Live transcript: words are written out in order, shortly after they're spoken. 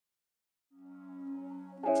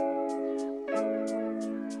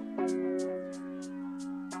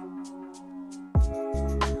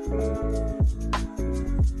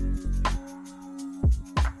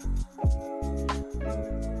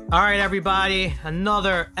All right, everybody,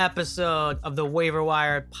 another episode of the Waiver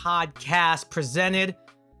Wire podcast presented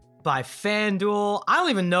by FanDuel. I don't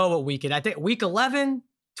even know what week it is. I think week 11,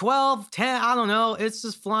 12, 10, I don't know. It's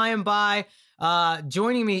just flying by.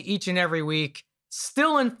 Joining me each and every week,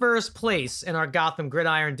 still in first place in our Gotham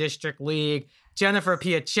Gridiron District League, Jennifer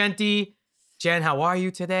Piacenti. Jen, how are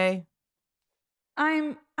you today?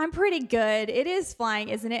 I'm pretty good. It is flying,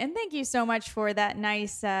 isn't it? And thank you so much for that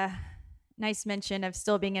nice mention of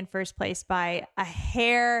still being in first place by a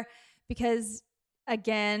hair, because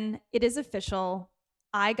again, it is official.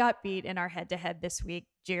 I got beat in our head-to-head this week.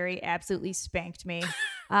 Jerry absolutely spanked me.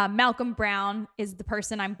 Malcolm Brown is the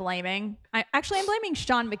person I'm blaming. I'm blaming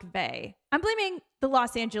Sean McVay. I'm blaming the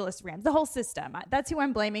Los Angeles Rams, the whole system. That's who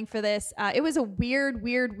I'm blaming for this. It was a weird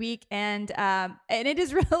week, and it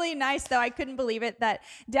is really nice, though. I couldn't believe it, that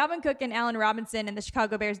Dalvin Cook and Allen Robinson and the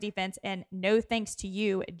Chicago Bears defense, and no thanks to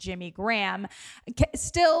you, Jimmy Graham,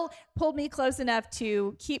 still pulled me close enough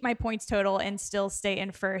to keep my points total and still stay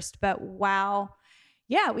in first. But wow.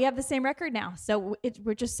 Yeah, we have the same record now. So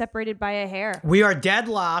we're just separated by a hair. We are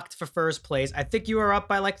deadlocked for first place. I think you are up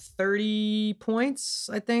by like 30 points,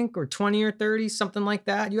 I think, or 20 or 30, something like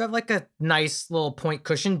that. You have like a nice little point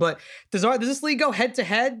cushion. But does this league go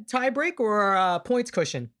head-to-head tiebreak or points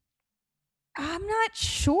cushion? I'm not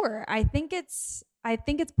sure. I think it's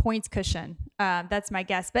points cushion. That's my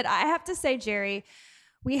guess. But I have to say, Jerry,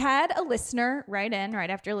 we had a listener write in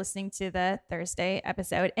right after listening to the Thursday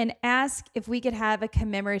episode and ask if we could have a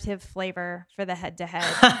commemorative flavor for the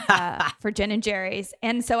head-to-head for Jen and Jerry's.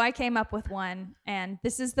 And so I came up with one, and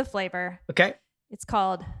this is the flavor. Okay. It's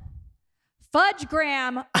called Fudge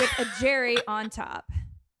Graham with a Jerry on top.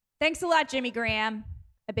 Thanks a lot, Jimmy Graham.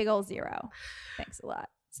 A big old 0. Thanks a lot.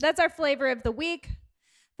 So that's our flavor of the week.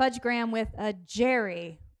 Fudge Graham with a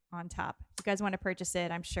Jerry on top. If you guys want to purchase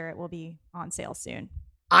it, I'm sure it will be on sale soon.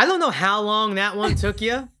 I don't know how long that one took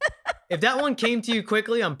you. If that one came to you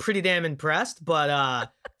quickly, I'm pretty damn impressed. But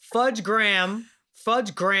Fudge Graham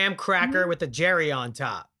cracker with a Jerry on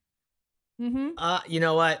top. Mm-hmm. You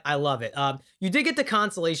know what? I love it. You did get the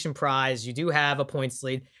consolation prize. You do have a points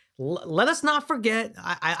lead. Let us not forget.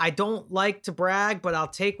 I don't like to brag, but I'll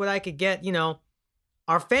take what I could get. You know,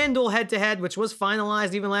 our FanDuel head-to-head, which was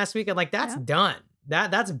finalized even last week. That's done.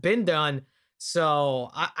 That's been done.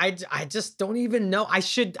 So I just don't even know. I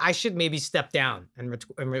should maybe step down and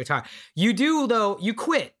retire. You do, though. You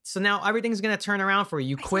quit. So now everything's going to turn around for you.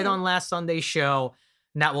 You quit on last Sunday's show,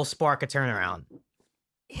 and that will spark a turnaround.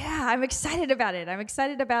 Yeah, I'm excited about it. I'm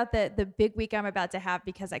excited about the big week I'm about to have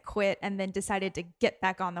because I quit and then decided to get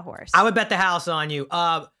back on the horse. I would bet the house on you.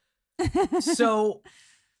 So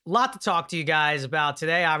a lot to talk to you guys about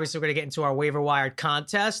today. Obviously, we're going to get into our waiver wire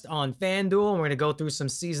contest on FanDuel, and we're going to go through some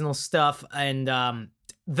seasonal stuff. And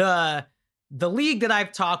the league that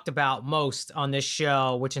I've talked about most on this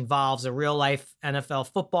show, which involves a real-life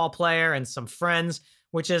NFL football player and some friends,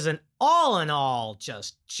 which is an all-in-all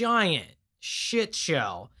just giant shit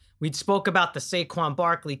show. We spoke about the Saquon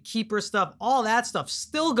Barkley keeper stuff, all that stuff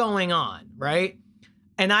still going on, right?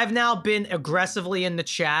 And I've now been aggressively in the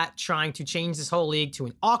chat trying to change this whole league to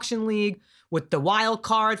an auction league with the wild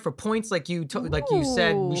card for points like you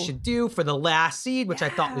said we should do for the last seed, which I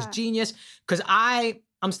thought was genius because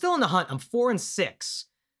I'm still in the hunt. I'm 4-6.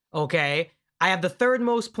 Okay. I have the third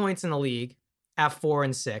most points in the league at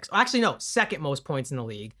 4-6. Actually, no, second most points in the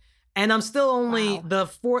league. And I'm still only the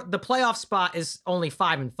playoff spot is only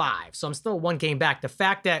 5-5. So I'm still one game back. The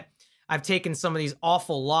fact that I've taken some of these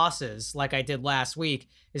awful losses like I did last week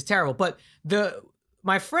is terrible. But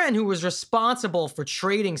my friend who was responsible for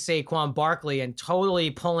trading Saquon Barkley and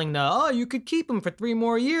totally pulling you could keep him for 3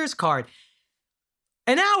 more years card.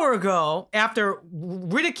 An hour ago, after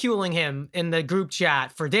ridiculing him in the group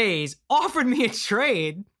chat for days, offered me a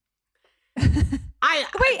trade. Wait,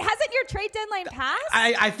 hasn't your trade deadline passed?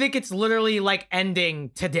 I think it's literally like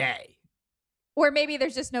ending today. Or maybe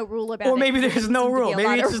there's just no rule about it. Or maybe there's no rule.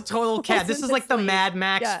 Maybe it's just total cat. This is like the Mad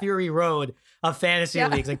Max Fury Road of fantasy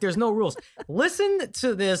leagues. Like there's no rules. Listen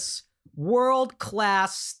to this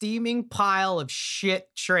world-class steaming pile of shit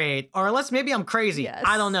trade. Or unless maybe I'm crazy. Yes.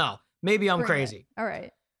 I don't know. Maybe I'm crazy. All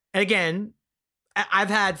right. Again, I've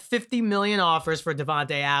had 50 million offers for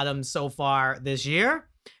Devontae Adams so far this year.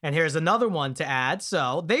 And here's another one to add.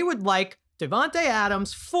 So they would like Devontae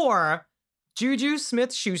Adams for Juju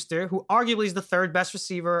Smith-Schuster, who arguably is the third best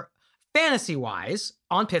receiver fantasy-wise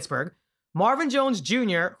on Pittsburgh, Marvin Jones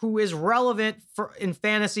Jr., who is relevant in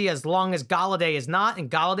fantasy as long as Golladay is not, and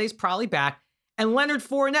Galladay's probably back, and Leonard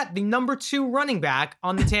Fournette, the number 2 running back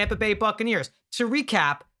on the Tampa Bay Buccaneers. To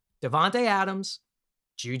recap, Davante Adams,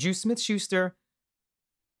 Juju Smith-Schuster,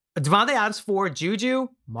 Davante Adams for Juju,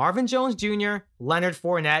 Marvin Jones Jr., Leonard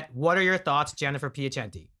Fournette. What are your thoughts, Jennifer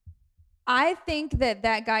Piacenti? I think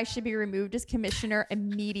that guy should be removed as commissioner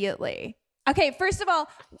immediately. Okay, first of all,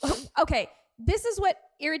 this is what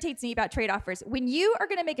irritates me about trade offers. When you are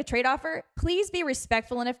going to make a trade offer, please be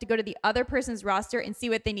respectful enough to go to the other person's roster and see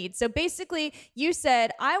what they need. So basically, you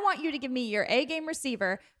said, I want you to give me your A-game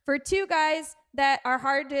receiver for 2 guys that are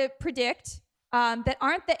hard to predict, that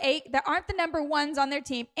aren't the number 1s on their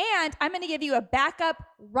team, and I'm going to give you a backup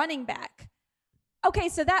running back. Okay,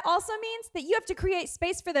 so that also means that you have to create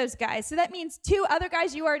space for those guys. So that means 2 other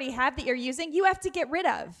guys you already have that you're using, you have to get rid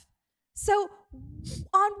of. So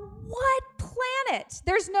on what planet?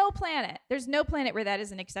 There's no planet. There's no planet where that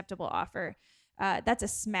is an acceptable offer. That's a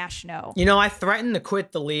smash no. You know, I threatened to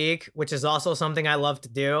quit the league, which is also something I love to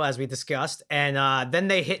do, as we discussed. And then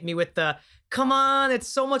they hit me with the, come on, it's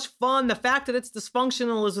so much fun. The fact that it's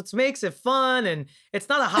dysfunctional is what makes it fun. And it's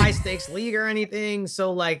not a high stakes league or anything.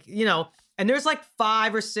 So like, you know, and there's like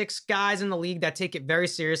 5 or 6 guys in the league that take it very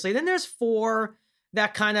seriously. Then there's 4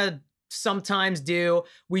 that kind of sometimes do.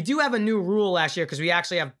 We do have a new rule last year because we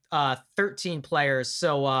actually have 13 players.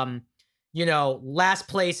 So, you know, last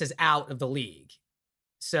place is out of the league.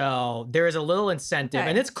 So there is a little incentive,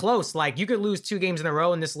 and it's close. Like you could lose 2 games in a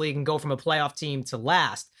row in this league and go from a playoff team to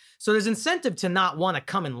last. So there's incentive to not want to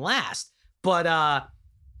come in last. But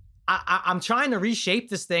I'm trying to reshape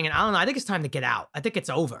this thing, and I don't know. I think it's time to get out. I think it's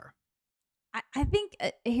over. I think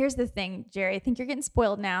here's the thing, Jerry. I think you're getting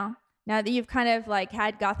spoiled now. Now that you've kind of like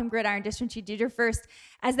had Gotham Gridiron District, you did your first,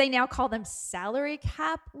 as they now call them, salary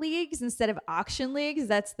cap leagues instead of auction leagues.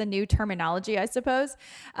 That's the new terminology, I suppose.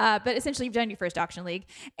 But essentially, you've done your first auction league,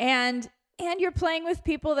 and you're playing with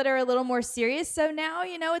people that are a little more serious. So now,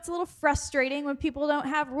 you know, it's a little frustrating when people don't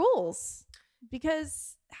have rules,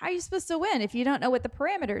 because how are you supposed to win if you don't know what the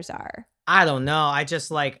parameters are? I don't know. I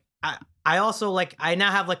just like, I also like, I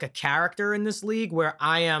now have like a character in this league where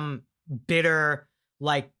I am bitter,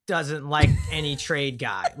 like doesn't like any trade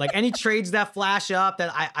guy. Like any trades that flash up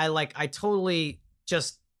that I totally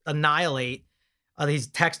just annihilate. He's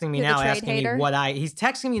texting me now asking me he's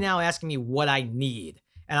texting me now asking me what I need.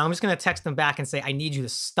 And I'm just going to text him back and say, I need you to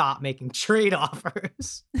stop making trade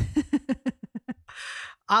offers.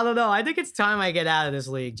 I don't know. I think it's time I get out of this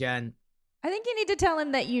league, Jen. I think you need to tell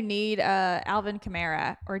him that you need Alvin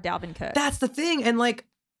Kamara or Dalvin Cook. That's the thing. And like,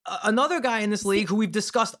 another guy in this league who we've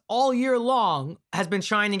discussed all year long has been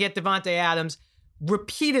trying to get Davante Adams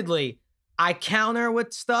repeatedly. I counter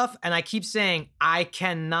with stuff, and I keep saying I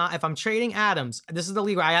cannot. If I'm trading Adams, this is the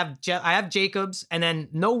league where I have Jacobs and then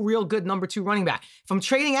no real good number 2 running back. If I'm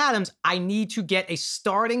trading Adams, I need to get a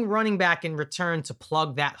starting running back in return to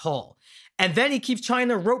plug that hole. And then he keeps trying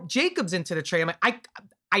to rope Jacobs into the trade. I'm like,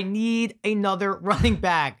 I need another running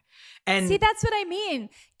back. And see, that's what I mean.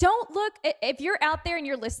 Don't look, if you're out there and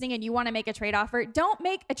you're listening and you want to make a trade offer, don't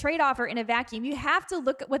make a trade offer in a vacuum. You have to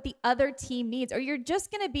look at what the other team needs, or you're just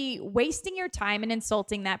going to be wasting your time and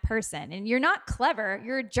insulting that person. And you're not clever.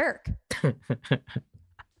 You're a jerk.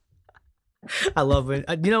 I love it.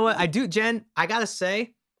 You know what I do, Jen? I got to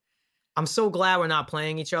say, I'm so glad we're not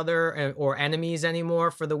playing each other or enemies anymore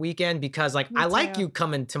for the weekend, because like, I like you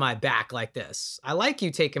coming to my back like this. I like you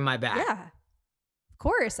taking my back. Yeah.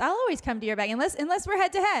 Course, I'll always come to your back unless we're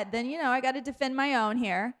head to head. Then, you know, I got to defend my own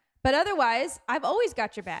here. But otherwise, I've always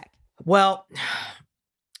got your back. Well,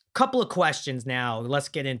 couple of questions now. Let's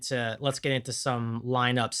get into some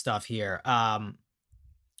lineup stuff here. I'm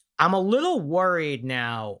a little worried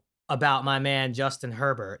now about my man Justin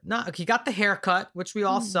Herbert. He got the haircut, which we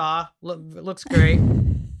all saw. Looks great.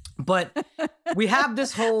 But we have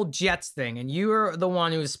this whole Jets thing, and you're the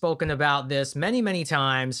one who's spoken about this many, many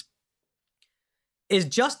times. Is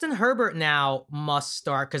Justin Herbert now must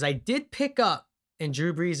start? Because I did pick up in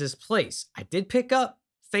Drew Brees' place. I did pick up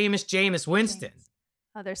famous Jameis Winston.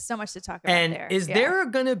 Oh, there's so much to talk about and there. Is there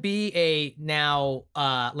going to be a now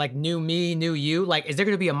like new me, new you? Like, is there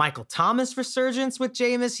going to be a Michael Thomas resurgence with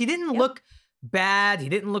Jameis? He didn't look bad. He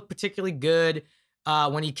didn't look particularly good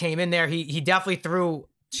when he came in there. He definitely threw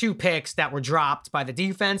 2 picks that were dropped by the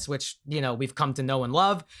defense, which, you know, we've come to know and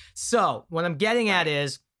love. So what I'm getting at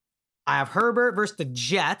is, I have Herbert versus the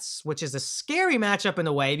Jets, which is a scary matchup in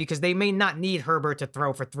a way because they may not need Herbert to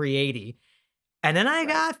throw for 380. And then I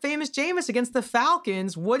got famous Jameis against the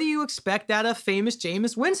Falcons. What do you expect out of famous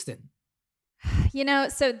Jameis Winston? You know,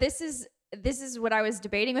 so this is what I was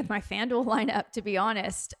debating with my FanDuel lineup, to be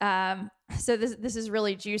honest. So this is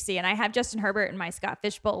really juicy. And I have Justin Herbert in my Scott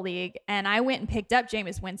Fishbowl League. And I went and picked up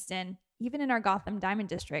Jameis Winston, even in our Gotham Diamond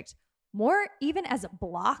District, more even as a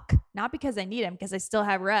block, not because I need him, because I still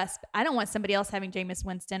have Russ. But I don't want somebody else having Jameis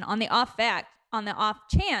Winston on the off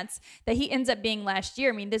chance that he ends up being last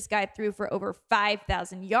year. I mean, this guy threw for over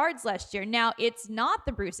 5,000 yards last year. Now, it's not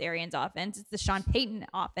the Bruce Arians offense. It's the Sean Payton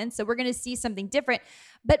offense. So we're going to see something different.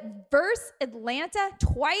 But versus Atlanta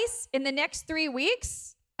twice in the next 3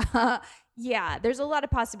 weeks, yeah, there's a lot of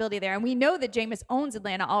possibility there. And we know that Jameis owns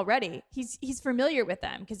Atlanta already. He's familiar with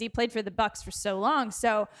them because he played for the Bucs for so long.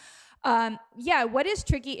 So, yeah, what is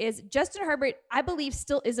tricky is Justin Herbert, I believe,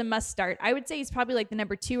 still is a must start. I would say he's probably like the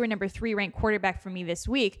number 2 or number 3 ranked quarterback for me this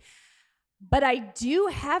week. But I do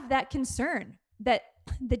have that concern that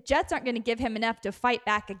the Jets aren't going to give him enough to fight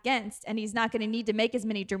back against, and he's not going to need to make as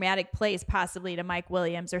many dramatic plays possibly to Mike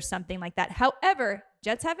Williams or something like that. However,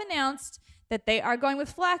 Jets have announced that they are going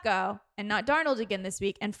with Flacco and not Darnold again this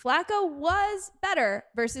week. And Flacco was better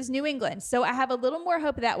versus New England. So I have a little more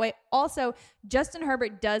hope that way. Also, Justin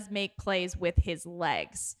Herbert does make plays with his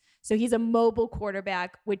legs. So he's a mobile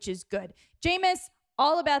quarterback, which is good. Jameis,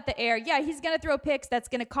 all about the air. Yeah, he's going to throw picks. That's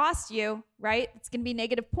going to cost you, right? It's going to be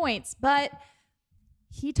negative points. But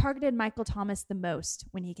he targeted Michael Thomas the most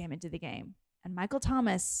when he came into the game. And Michael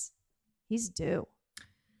Thomas, he's due.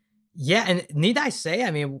 Yeah, and need I say,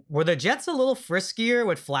 I mean, were the Jets a little friskier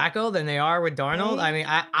with Flacco than they are with Darnold? I mean,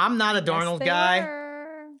 I'm not a Darnold guy,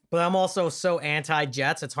 but I'm also so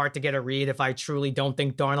anti-Jets. It's hard to get a read if I truly don't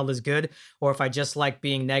think Darnold is good or if I just like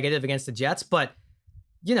being negative against the Jets. But,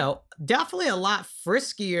 you know, definitely a lot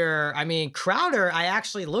friskier. I mean, Crowder, I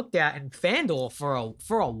actually looked at in FanDuel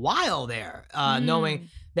for a while there, knowing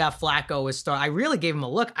that Flacco was starting. I really gave him a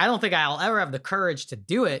look. I don't think I'll ever have the courage to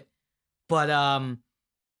do it, but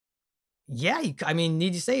yeah, I mean,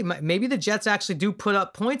 need to say, maybe the Jets actually do put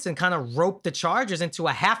up points and kind of rope the Chargers into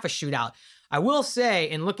a half a shootout. I will say,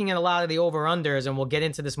 in looking at a lot of the over-unders, and we'll get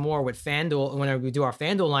into this more with FanDuel whenever we do our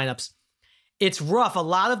FanDuel lineups, it's rough. A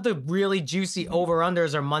lot of the really juicy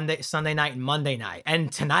over-unders are Sunday night and Monday night. And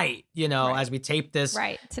tonight, you know, right, as we tape this.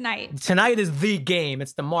 Right, tonight. Tonight is the game.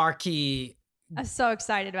 It's the marquee. I'm so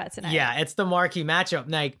excited about tonight. Yeah, it's the marquee matchup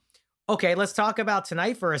night. Okay, let's talk about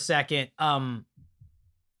tonight for a second.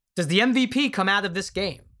 Does the MVP come out of this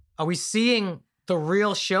game? Are we seeing the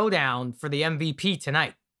real showdown for the MVP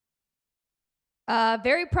tonight?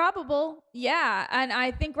 Very probable. Yeah. And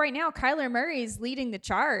I think right now Kyler Murray's leading the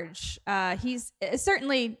charge. He's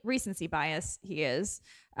certainly recency bias. He is.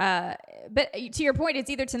 But to your point, it's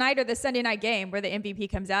either tonight or the Sunday night game where the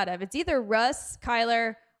MVP comes out of. It's either Russ,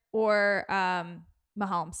 Kyler, or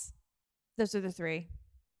Mahomes. Those are the three.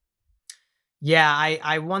 Yeah.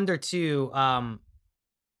 I wonder too,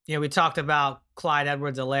 you know, we talked about Clyde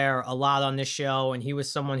Edwards-Helaire a lot on this show, and he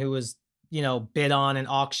was someone who was, you know, bid on in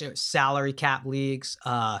auction salary cap leagues,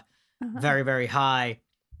 very, very high.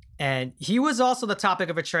 And he was also the topic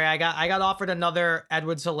of a trade. I got offered another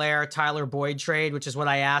Edwards-Helaire, Tyler Boyd trade, which is what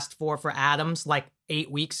I asked for Adams like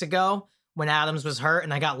 8 weeks ago when Adams was hurt,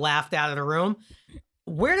 and I got laughed out of the room.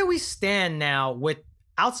 Where do we stand now with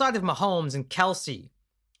outside of Mahomes and Kelsey?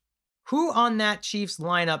 Who on that Chiefs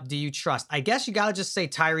lineup do you trust? I guess you got to just say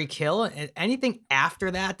Tyreek Hill. Anything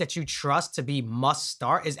after that you trust to be must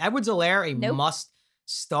start? Is Edwards-Helaire a must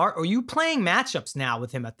start? Or are you playing matchups now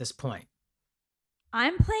with him at this point?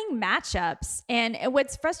 I'm playing matchups. And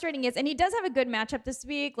what's frustrating is, and he does have a good matchup this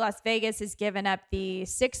week. Las Vegas has given up the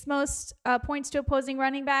 6th most points to opposing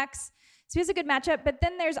running backs. So he has a good matchup, but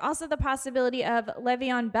then there's also the possibility of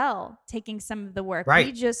Le'Veon Bell taking some of the work. Right.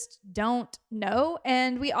 We just don't know.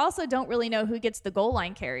 And we also don't really know who gets the goal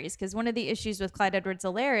line carries, because one of the issues with Clyde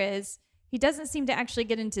Edwards-Helaire is he doesn't seem to actually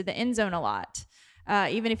get into the end zone a lot,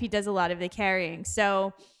 even if he does a lot of the carrying.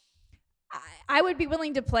 So I would be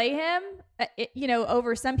willing to play him, you know,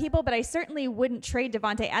 over some people, but I certainly wouldn't trade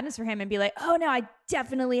Devontae Adams for him and be like, oh no, I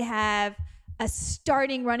definitely have a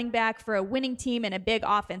starting running back for a winning team and a big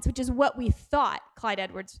offense, which is what we thought Clyde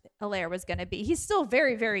Edwards-Helaire was going to be. He's still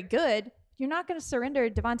very, very good. You're not going to surrender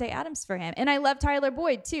Devontae Adams for him. And I love Tyler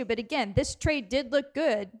Boyd too. But again, this trade did look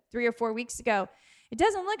good 3 or 4 weeks ago. It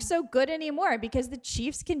doesn't look so good anymore because the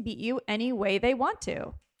Chiefs can beat you any way they want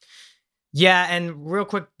to. Yeah, and real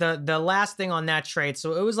quick, the last thing on that trade.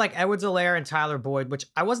 So it was like Edwards-Helaire and Tyler Boyd, which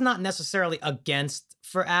I was not necessarily against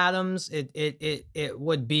for Adams. It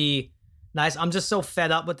would be nice. I'm just so fed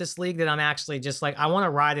up with this league that I'm actually just like, I want to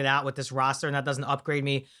ride it out with this roster, and that doesn't upgrade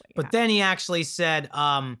me. Yeah. But then he actually said,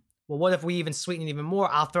 well, what if we even sweeten it even more?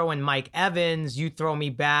 I'll throw in Mike Evans. You throw me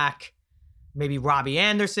back maybe Robbie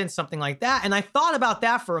Anderson, something like that. And I thought about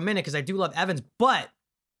that for a minute because I do love Evans, but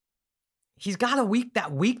he's got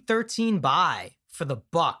that week 13 bye for the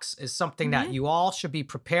Bucks is something that you all should be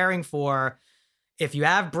preparing for. If you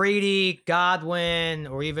have Brady, Godwin,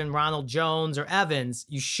 or even Ronald Jones or Evans,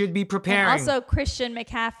 you should be preparing. And also Christian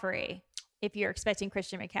McCaffrey, if you're expecting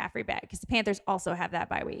Christian McCaffrey back, because the Panthers also have that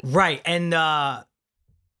bye week. Right. And I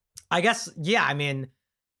guess, yeah, I mean,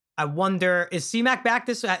 I wonder, is C-Mac back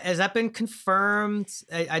this? Has that been confirmed?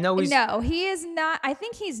 I know he's... No, he is not. I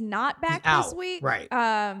think he's not back this week. Right.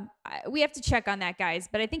 We have to check on that, guys.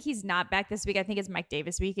 But I think he's not back this week. I think it's Mike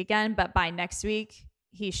Davis week again. But by next week,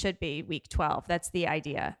 he should be week 12. That's the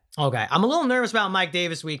idea. Okay. I'm a little nervous about Mike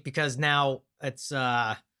Davis week because now it's,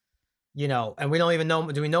 and we don't even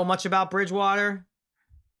know. Do we know much about Bridgewater?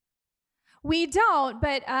 We don't,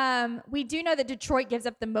 but we do know that Detroit gives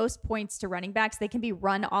up the most points to running backs. They can be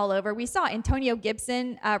run all over. We saw Antonio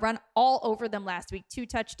Gibson run all over them last week, 2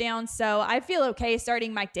 touchdowns. So I feel okay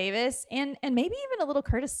starting Mike Davis and maybe even a little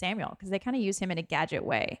Curtis Samuel because they kind of use him in a gadget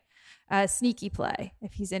way. Sneaky play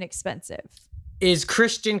if he's inexpensive. Is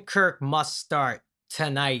Christian Kirk must start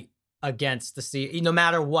tonight against the Sea? No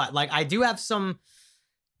matter what. Like I do have some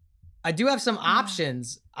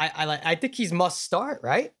options. I think he's must start,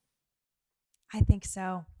 right? I think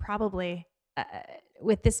so, probably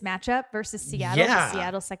with this matchup versus Seattle. Yeah. The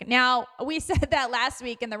Seattle second. Now we said that last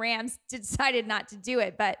week, and the Rams decided not to do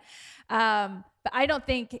it, but I don't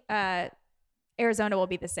think Arizona will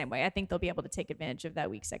be the same way. I think they'll be able to take advantage of that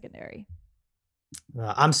weak secondary.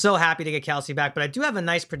 I'm so happy to get Kelsey back, but I do have a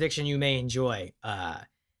nice prediction you may enjoy, and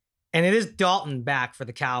it is Dalton back for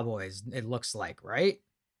the Cowboys. It looks like, right?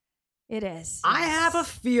 It is. I have a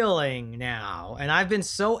feeling now, and I've been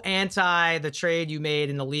so anti the trade you made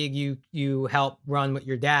in the league you helped run with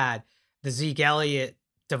your dad, the Zeke Elliott,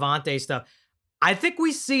 Devontae stuff. I think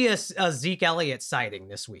we see a Zeke Elliott sighting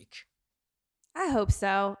this week. I hope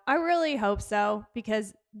so. I really hope so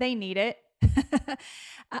because they need it.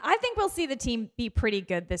 I think we'll see the team be pretty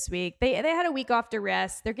good this week. They had a week off to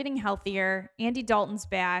rest. They're getting healthier. Andy Dalton's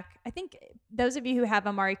back. I think those of you who have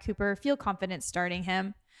Amari Cooper feel confident starting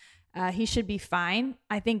him. He should be fine.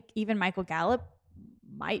 I think even Michael Gallup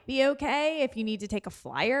might be okay if you need to take a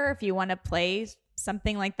flyer, if you want to play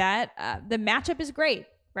something like that. The matchup is great,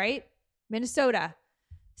 right? Minnesota.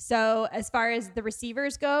 So as far as the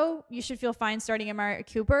receivers go, you should feel fine starting Amari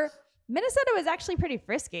Cooper. Minnesota was actually pretty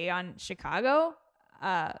frisky on Chicago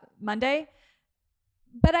Monday,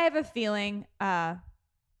 but I have a feeling that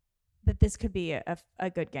this could be a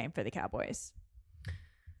good game for the Cowboys.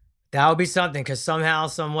 That would be something because somehow,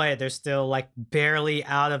 some way, they're still like barely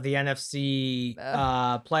out of the NFC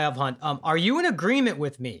playoff hunt. Are you in agreement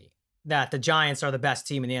with me that the Giants are the best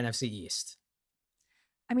team in the NFC East?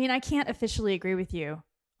 I mean, I can't officially agree with you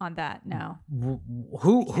on that. No.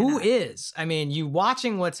 Who is? I mean, you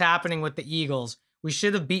watching what's happening with the Eagles, we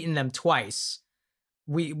should have beaten them twice.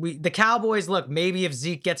 The Cowboys, look, maybe if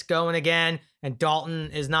Zeke gets going again and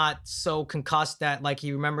Dalton is not so concussed that like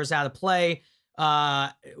he remembers how to play.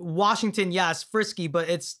 Washington, yes, frisky, but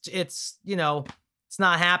it's it's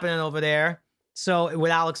not happening over there. So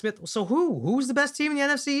with Alex Smith, so who's the best team in the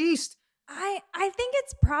NFC East? I think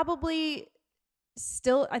it's probably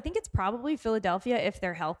Philadelphia if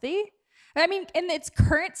they're healthy. I mean, in its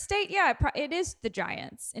current state, yeah, it is the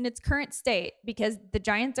Giants in its current state because the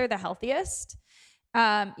Giants are the healthiest.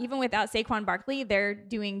 Even without Saquon Barkley, they're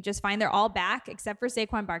doing just fine. They're all back except for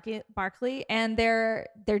Saquon Barkley, and their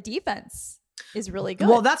defense is really good.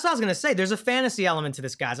 Well, that's what I was going to say. There's a fantasy element to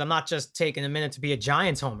this, guys. I'm not just taking a minute to be a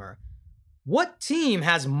Giants homer. What team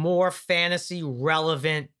has more fantasy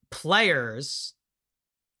relevant players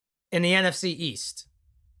in the NFC East?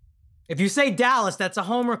 If you say Dallas, that's a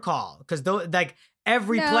homer call because like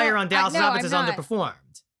every player on Dallas offense is underperformed.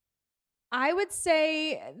 I would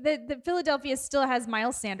say that the Philadelphia still has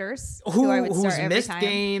Miles Sanders, who's missed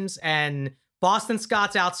games, and Boston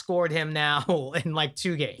Scott's outscored him now in like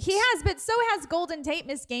 2 games. He has, but so has Golden Tate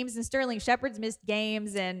missed games and Sterling Shepard's missed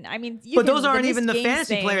games. And I mean, but those aren't even the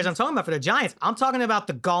fantasy players I'm talking about for the Giants. I'm talking about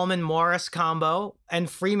the Gallman-Morris combo and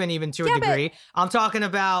Freeman even to a degree. I'm talking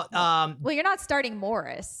about... well, you're not starting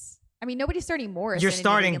Morris. I mean, nobody's starting Morris. You're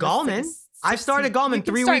starting Gallman. I've started Gallman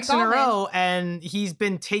 3 weeks in a row, and he's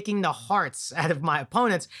been taking the hearts out of my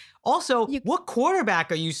opponents. Also, what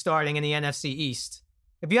quarterback are you starting in the NFC East?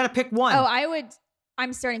 If you had to pick one.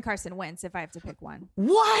 I'm starting Carson Wentz if I have to pick one.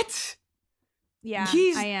 What? Yeah,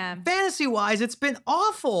 I am. Fantasy-wise, it's been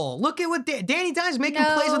awful. Look at what Danny Dimes making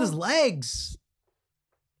plays with his legs.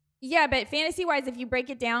 Yeah, but fantasy-wise, if you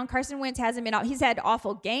break it down, Carson Wentz hasn't been... He's had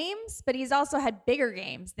awful games, but he's also had bigger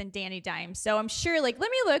games than Danny Dimes. So I'm sure, let me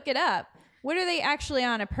look it up. What are they actually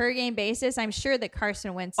on a per game basis? I'm sure that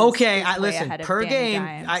Carson Wentz is Okay, way listen, ahead of per Danny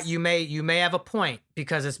game, Dimes. you may have a point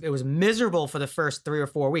because it was miserable for the first 3 or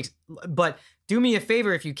 4 weeks. But do me a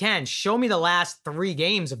favor if you can, show me the last 3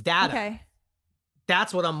 games of data. Okay.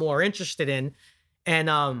 That's what I'm more interested in. And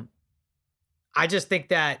I just think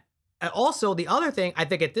that also the other thing, I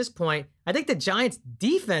think at this point, I think the Giants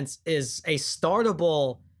defense is a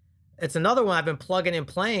startable. It's another one I've been plugging and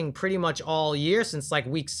playing pretty much all year since like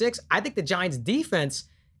week 6. I think the Giants defense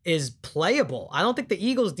is playable. I don't think the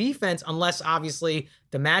Eagles defense, unless obviously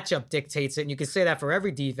the matchup dictates it, and you can say that for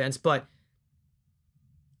every defense, but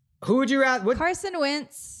who would you rather? Carson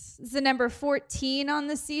Wentz is the number 14 on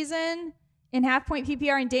the season in half-point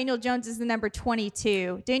PPR, and Daniel Jones is the number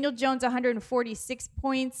 22. Daniel Jones, 146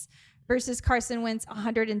 points versus Carson Wentz,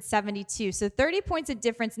 172. So 30 points of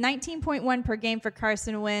difference, 19.1 per game for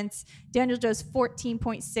Carson Wentz. Daniel Jones,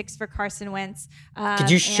 14.6 for Carson Wentz. Could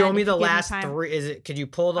you show me the last 3? Could you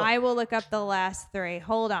pull the? I will look up the last 3.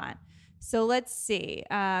 Hold on. So let's see.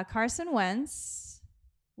 Carson Wentz.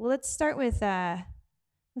 Well, let's start with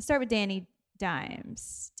Danny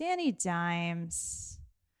Dimes. Danny Dimes.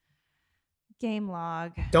 Game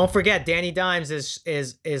log. Don't forget, Danny Dimes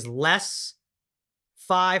is less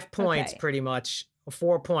 5 points, pretty much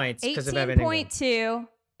 4 points because of Evan Ingram.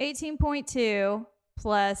 18.2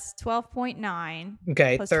 plus 12.9.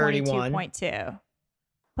 Okay, plus 31. 22.2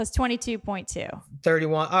 plus 22.2.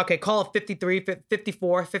 31. Okay, call it 53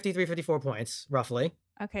 points, roughly.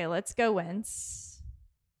 Okay, let's go Wentz.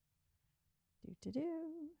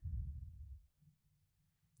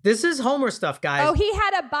 This is Homer stuff, guys. Oh, he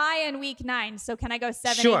had a bye in week 9. So can I go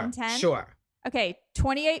 7, 8, and 10? Sure. Okay,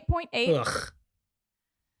 28.8. Ugh.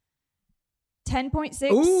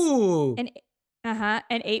 10.6. Ooh. And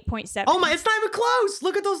 8.7. Oh my, it's not even close.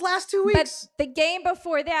 Look at those last 2 weeks. But the game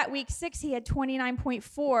before that, week 6, he had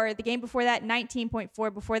 29.4. The game before that,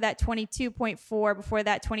 19.4. Before that, 22.4. Before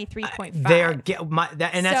that, 23.5.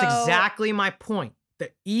 That's exactly my point. The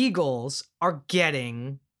Eagles are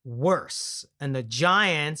getting worse and the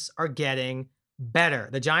Giants are getting better.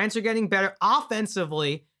 The Giants are getting better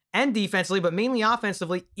offensively and defensively, but mainly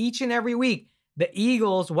offensively each and every week. The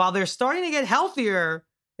Eagles, while they're starting to get healthier,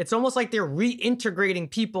 it's almost like they're reintegrating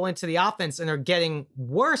people into the offense and are getting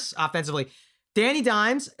worse offensively. Danny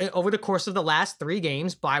Dimes, over the course of the last 3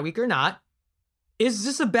 games, bye week or not, is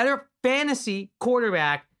just a better fantasy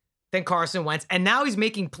quarterback than Carson Wentz. And now he's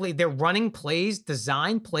making they're running plays,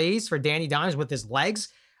 design plays for Danny Dimes with his legs.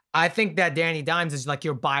 I think that Danny Dimes is like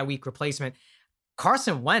your bye week replacement.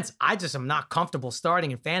 Carson Wentz, I just am not comfortable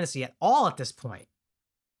starting in fantasy at all at this point.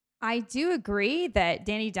 I do agree that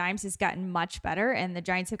Danny Dimes has gotten much better and the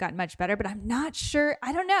Giants have gotten much better, but I'm not sure.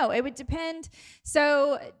 I don't know. It would depend.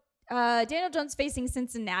 So Daniel Jones facing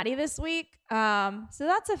Cincinnati this week. So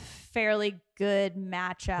that's a fairly good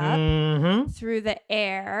matchup through the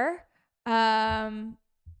air. Let's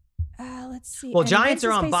see. Well, Giants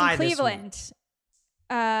are on bye Cleveland. this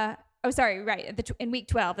week. In week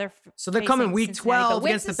 12. They're coming week 12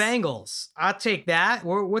 against the Bengals. I'll take that.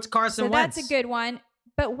 What's Carson Wentz? That's a good one.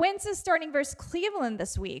 But Wentz is starting versus Cleveland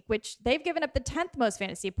this week, which they've given up the 10th most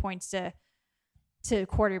fantasy points to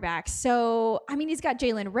quarterbacks. So, I mean, he's got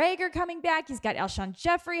Jalen Reagor coming back. He's got Alshon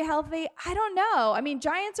Jeffrey healthy. I don't know. I mean,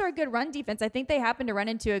 Giants are a good run defense. I think they happen to run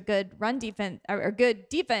into a good run defense or good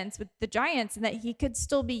defense with the Giants and that he could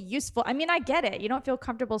still be useful. I mean, I get it. You don't feel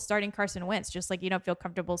comfortable starting Carson Wentz, just like you don't feel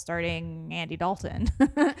comfortable starting Andy Dalton.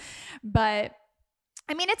 But,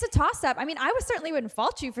 I mean, it's a toss-up. I mean, I certainly wouldn't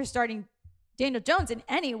fault you for starting Daniel Jones in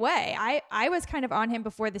any way. I was kind of on him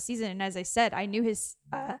before the season, and as I said, I knew his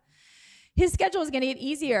schedule was going to get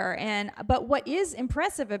easier. But what is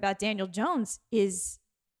impressive about Daniel Jones is,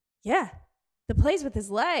 the plays with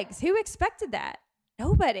his legs. Who expected that?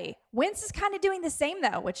 Nobody. Wentz is kind of doing the same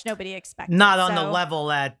though, which nobody expected. Not on the level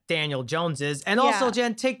that Daniel Jones is. And also,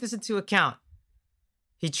 Jen, take this into account.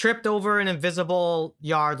 He tripped over an invisible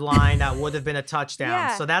yard line that would have been a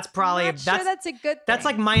touchdown. So that's probably that's a good thing. That's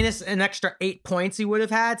like minus an extra 8 points he would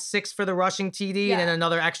have had, 6 for the rushing TD and then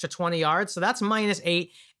another extra 20 yards. So that's minus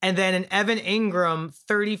 8. And then an Evan Ingram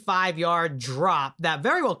 35-yard drop that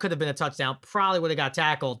very well could have been a touchdown, probably would have got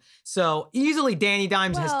tackled. So easily Danny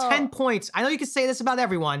Dimes has 10 points. I know you can say this about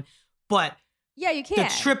everyone, but you can.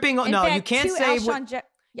 The tripping, you can't say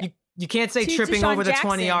you can't say tripping over the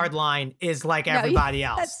 20-yard line is like everybody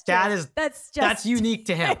else. That's unique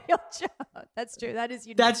to him. That's true. That is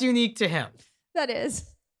unique. That's unique to him. That is.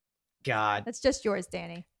 God. That's just yours,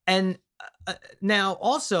 Danny. And now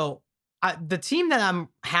also, the team that I'm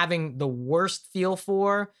having the worst feel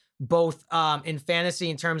for, both in fantasy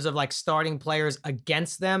in terms of like starting players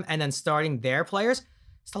against them and then starting their players,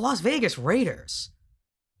 It's the Las Vegas Raiders.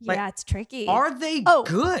 Like, Yeah, it's tricky. Are they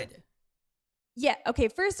good? Yeah. Okay.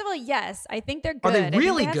 First of all, yes, I think they're good. Are they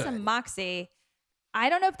really I think they good? have some moxie. I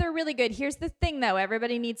don't know if they're really good. Here's the thing, though.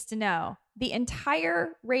 Everybody needs to know the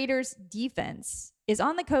entire Raiders defense is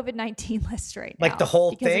on the COVID-19 list right now. Like the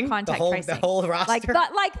whole thing, the whole roster, like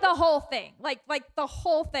the whole thing, like the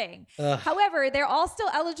whole thing. Ugh. However, they're all still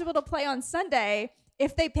eligible to play on Sunday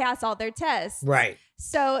if they pass all their tests. Right.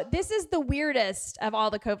 So this is the weirdest of all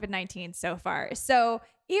the COVID-19 so far. So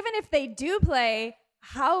even if they do play,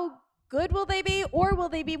 how good will they be, or will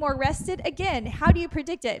they be more rested? Again, how do you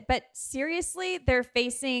predict it? But seriously, they're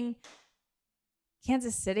facing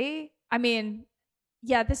Kansas City. I mean,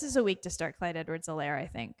 yeah, this is a week to start Clyde Edwards-Helaire, I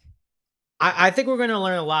think. I think we're going to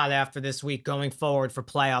learn a lot after this week going forward for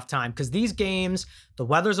playoff time, because these games, the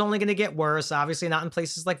weather's only going to get worse. Obviously not in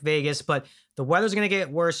places like Vegas, but the weather's going to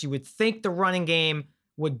get worse. You would think the running game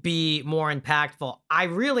would be more impactful. I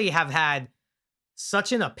really have had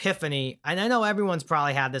such an epiphany, and I know everyone's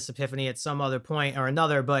probably had this epiphany at some other point or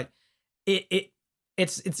another, but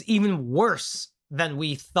it's even worse than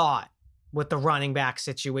we thought with the running back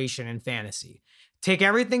situation in fantasy. Take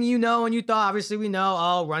everything you know and you thought, obviously we know,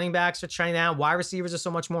 oh, running backs are trending down, wide receivers are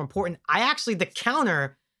so much more important. The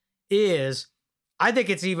counter is, I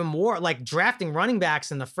think it's even more like drafting running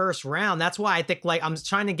backs in the first round. That's why I think like I'm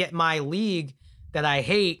trying to get my league that I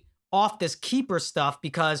hate off this keeper stuff,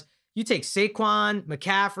 because you take Saquon,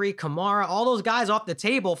 McCaffrey, Kamara, all those guys off the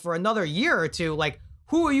table for another year or two. Like,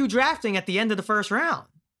 who are you drafting at the end of the first round?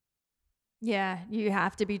 Yeah, you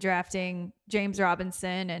have to be drafting James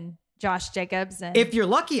Robinson and Josh Jacobs. And if you're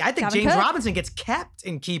lucky, I think Dalvin James Cook. Robinson gets kept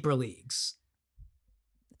in keeper leagues.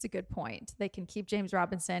 That's a good point. They can keep James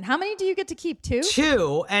Robinson. How many do you get to keep? Two?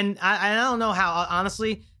 Two. And I don't know how,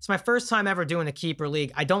 honestly, it's my first time ever doing a keeper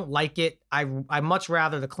league. I don't like it. I much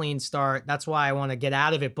rather the clean start. That's why I want to get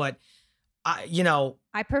out of it. But,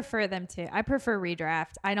 I prefer them to. I prefer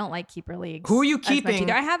redraft. I don't like keeper leagues. Who are you keeping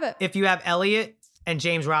if you have Elliott and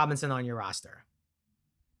James Robinson on your roster?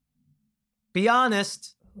 Be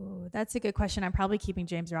honest. Ooh, that's a good question. I'm probably keeping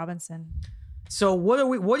James Robinson. So what are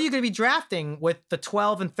you going to be drafting with the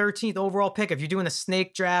 12th and 13th overall pick? If you're doing a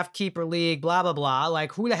snake draft, keeper league, blah, blah, blah,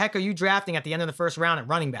 like who the heck are you drafting at the end of the first round at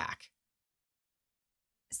running back?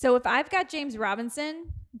 So if I've got James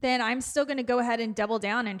Robinson, then I'm still going to go ahead and double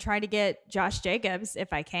down and try to get Josh Jacobs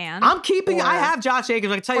if I can. I have Josh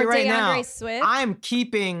Jacobs. I can tell you right now, Swift. I'm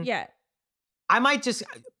keeping. Yeah. I might just,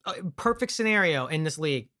 perfect scenario in this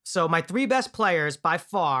league. So my three best players by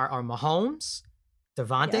far are Mahomes,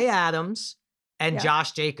 Devontae Adams, and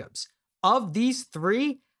Josh Jacobs. Of these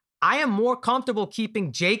three, I am more comfortable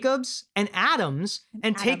keeping Jacobs and Adams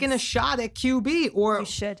and taking a shot at QB, or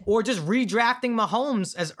just redrafting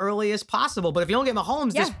Mahomes as early as possible. But if you don't get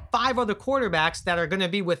Mahomes, there's 5 other quarterbacks that are going to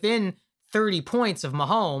be within 30 points of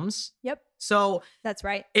Mahomes. Yep. So that's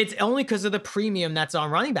right. It's only because of the premium that's on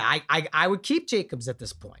running back. I would keep Jacobs at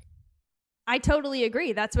this point. I totally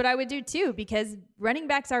agree. That's what I would do too, because running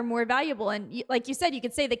backs are more valuable. And like you said, you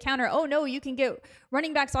could say the counter, oh no, you can get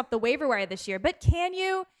running backs off the waiver wire this year, but can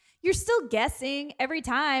you? You're still guessing every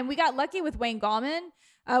time. We got lucky with Wayne Gallman.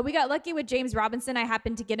 We got lucky with James Robinson. I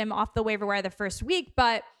happened to get him off the waiver wire the first week,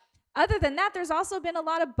 but other than that, there's also been a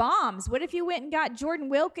lot of bombs. What if you went and got Jordan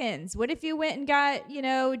Wilkins? What if you went and got,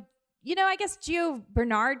 I guess Gio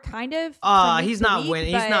Bernard kind of. He's not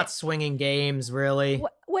winning. He's not swinging games, really.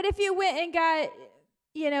 What if you went and got,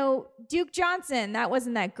 Duke Johnson? That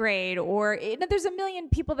wasn't that great. Or there's a million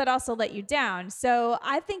people that also let you down. So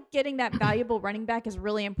I think getting that valuable running back is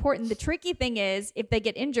really important. The tricky thing is if they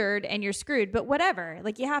get injured and you're screwed, but whatever.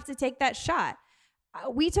 Like, you have to take that shot.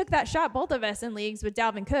 We took that shot, both of us, in leagues with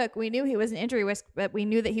Dalvin Cook. We knew he was an injury risk, but we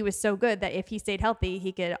knew that he was so good that if he stayed healthy,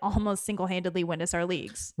 he could almost single-handedly win us our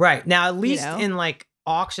leagues. Right. Now, at least in like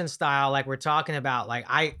auction style, like we're talking about, like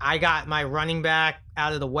I got my running back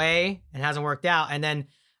out of the way and hasn't worked out. And then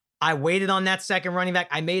I waited on that second running back.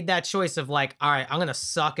 I made that choice of like, all right, I'm going to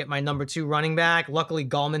suck at my number 2 running back. Luckily,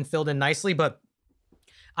 Gallman filled in nicely, but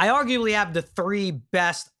I arguably have the 3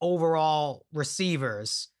 best overall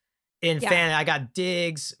receivers in fantasy. I got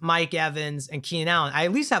Diggs, Mike Evans, and Keenan Allen. I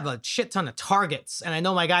at least have a shit ton of targets, and I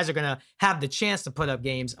know my guys are gonna have the chance to put up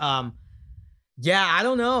games. I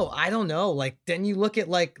don't know. Like, then you look at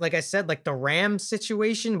like I said, like the Rams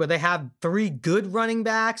situation where they have 3 good running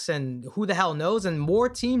backs, and who the hell knows? And more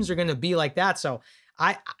teams are gonna be like that. So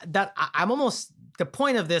I'm almost, the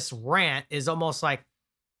point of this rant is almost like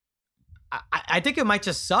I think it might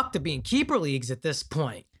just suck to be in keeper leagues at this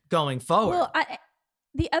point going forward. Well,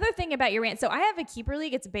 the other thing about your rant, so I have a keeper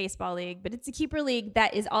league. It's a baseball league, but it's a keeper league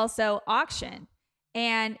that is also auction.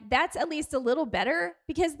 And that's at least a little better,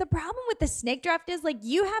 because the problem with the snake draft is like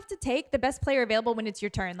you have to take the best player available when it's your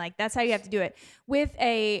turn. Like that's how you have to do it. With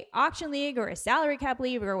a auction league or a salary cap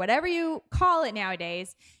league or whatever you call it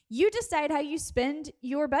nowadays, you decide how you spend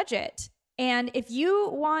your budget. And if you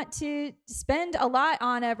want to spend a lot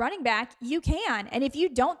on a running back, you can. And if you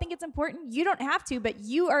don't think it's important, you don't have to, but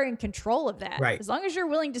you are in control of that. Right. As long as you're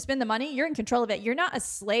willing to spend the money, you're in control of it. You're not a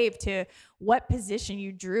slave to what position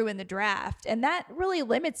you drew in the draft. And that really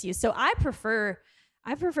limits you. So I prefer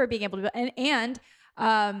being able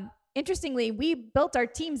to, interestingly, we built our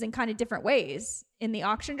teams in kind of different ways in the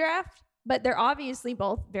auction draft. But they're obviously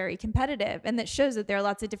both very competitive, and that shows that there are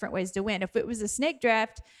lots of different ways to win. If it was a snake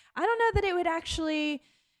draft, I don't know that it would actually,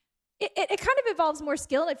 it kind of involves more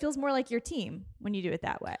skill, and it feels more like your team when you do it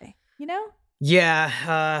that way, you know? Yeah.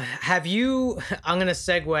 I'm going to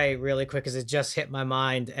segue really quick because it just hit my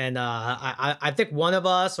mind. And I think one of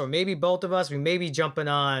us, or maybe both of us, we may be jumping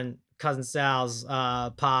on Cousin Sal's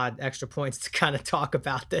pod, Extra Points, to kind of talk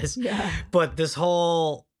about this. Yeah. But this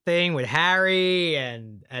whole thing with Harry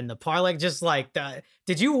and the parlay, just like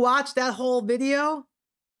did you watch that whole video?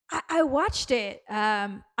 I watched it.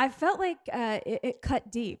 I felt like it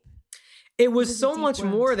cut deep. It was so much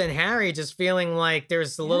more than Harry just feeling like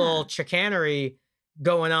there's a little chicanery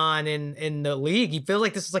going on in the league. You feel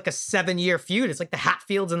like this is like a 7-year feud. It's like the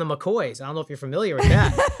Hatfields and the McCoys. I don't know if you're familiar with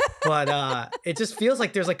that, but it just feels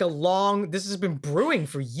like there's like this has been brewing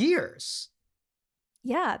for years.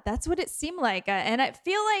 Yeah, that's what it seemed like. And I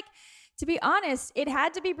feel like, to be honest, it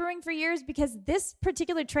had to be brewing for years because this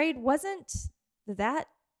particular trade wasn't that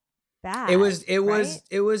bad. It was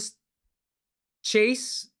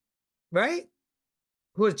Chase, right?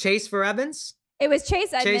 Who was Chase for Evans? It was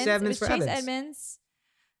Chase Edmonds. Chase Edmonds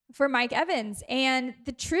for Mike Evans. And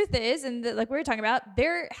the truth is, and like we were talking about,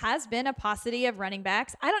 there has been a paucity of running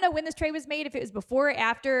backs. I don't know when this trade was made, if it was before or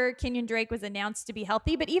after Kenyon Drake was announced to be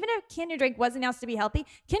healthy. But even if Kenyon Drake was announced to be healthy,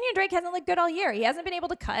 Kenyon Drake hasn't looked good all year. He hasn't been able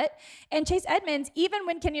to cut. And Chase Edmonds, even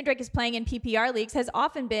when Kenyon Drake is playing in PPR leagues, has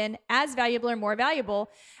often been as valuable or more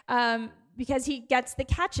valuable because he gets the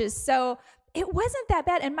catches. So it wasn't that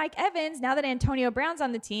bad. And Mike Evans, now that Antonio Brown's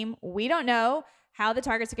on the team, we don't know how the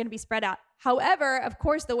targets are going to be spread out. However, of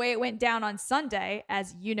course, the way it went down on Sunday,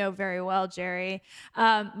 as you know very well, Jerry,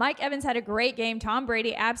 Mike Evans had a great game. Tom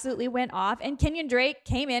Brady absolutely went off, and Kenyon Drake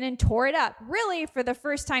came in and tore it up. Really, for the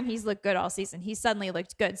first time he's looked good all season. He suddenly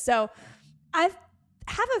looked good. So I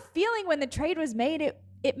have a feeling when the trade was made,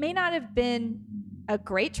 it may not have been a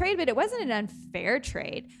great trade, but it wasn't an unfair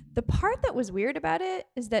trade. The part that was weird about it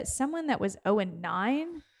is that someone that was 0-9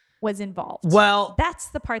 was involved. Well, that's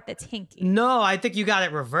the part that's hinky. No, I think you got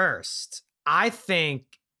it reversed. I think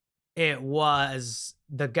it was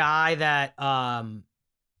the guy that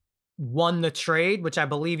won the trade, which I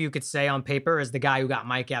believe you could say on paper is the guy who got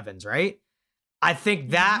Mike Evans, right? I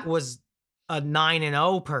think that was a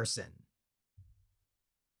 9-0 person.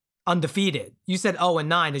 Undefeated. You said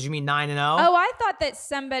 0-9. Did you mean 9-0? Oh, I thought that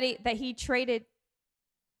he traded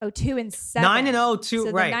 2-7. 9-0 too,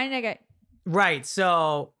 so right. 9-0 Right.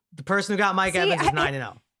 So the person who got Mike Evans is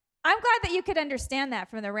 9-0. I'm glad that you could understand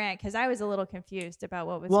that from the rant, because I was a little confused about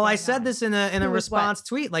what was Well, going I said on. this in a response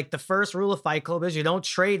tweet. Like, the first rule of Fight Club is you don't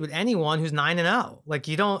trade with anyone who's 9-0. Like,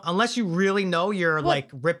 you don't, unless you really know you're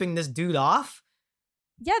like ripping this dude off.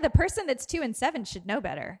 Yeah, the person that's 2-7 should know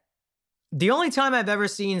better. The only time I've ever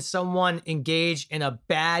seen someone engage in a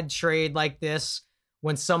bad trade like this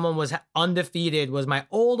when someone was undefeated was my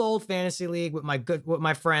old fantasy league with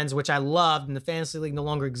my friends, which I loved, and the fantasy league no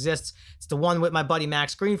longer exists. It's the one with my buddy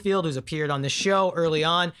Max Greenfield, who's appeared on the show early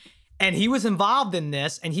on, and he was involved in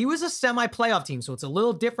this, and he was a semi-playoff team, so it's a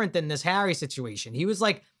little different than this Harry situation. He was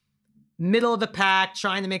like middle of the pack,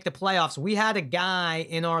 trying to make the playoffs. We had a guy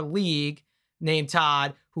in our league named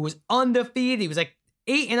Todd who was undefeated. He was like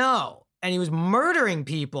 8-0, and he was murdering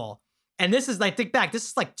people. And this is like, think back, this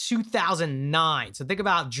is like 2009. So think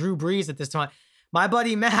about Drew Brees at this time. My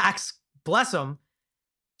buddy Max, bless him,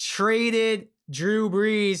 traded Drew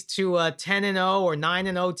Brees to a 10-0 or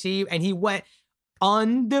 9-0 team, and he went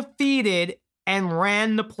undefeated and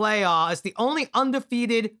ran the playoffs. The only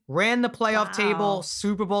undefeated, ran the playoff table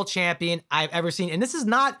Super Bowl champion I've ever seen. And this is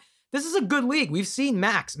a good league. We've seen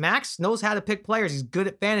Max. Max knows how to pick players. He's good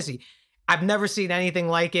at fantasy. I've never seen anything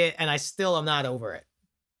like it, and I still am not over it.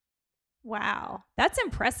 Wow, that's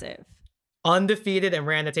impressive. Undefeated and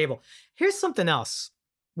ran the table. Here's something else,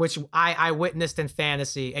 which I witnessed in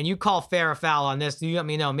fantasy, and you call fair or foul on this. You let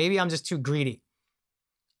me know. Maybe I'm just too greedy.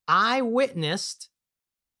 I witnessed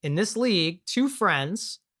in this league, two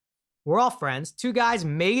friends, we're all friends, two guys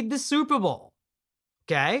made the Super Bowl.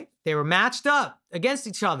 Okay? They were matched up against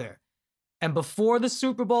each other. And before the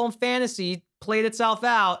Super Bowl in fantasy played itself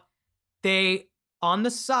out, they, on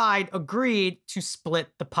the side, agreed to split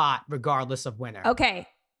the pot regardless of winner. Okay.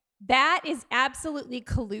 That is absolutely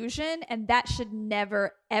collusion, and that should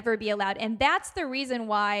never, ever be allowed. And that's the reason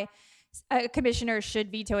why a commissioner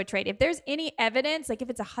should veto a trade. If there's any evidence, like if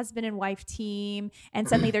it's a husband and wife team and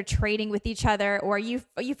suddenly they're trading with each other, or you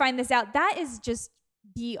find this out, that is just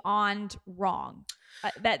beyond wrong.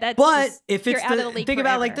 That's but just, if it's out of the league think forever.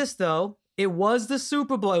 about it like this though, it was the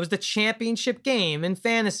Super Bowl. It was the championship game in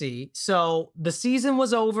fantasy. So the season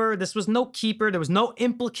was over. This was no keeper. There was no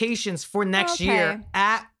implications for next year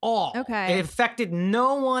at all. Okay. It affected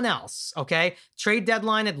no one else. Okay. Trade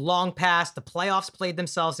deadline had long passed. The playoffs played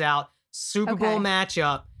themselves out. Super Bowl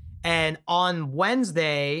matchup. And on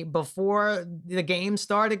Wednesday, before the game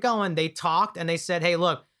started going, they talked and they said, hey,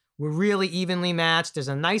 look, we're really evenly matched. There's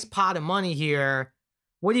a nice pot of money here.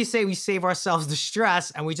 What do you say we save ourselves the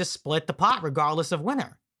stress and we just split the pot regardless of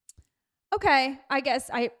winner? Okay, I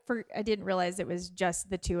guess I didn't realize it was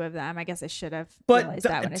just the two of them. I guess I should have realized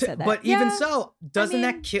that when I said that. But even so, doesn't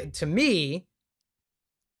that to me?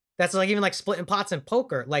 That's like even like splitting pots in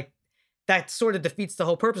poker. Like that sort of defeats the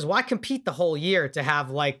whole purpose. Why compete the whole year to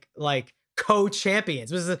have like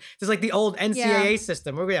co-champions? This is like the old NCAA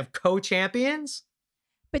system where we have co-champions.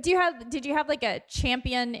 But did you have like a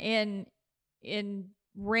champion in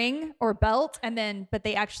ring or belt but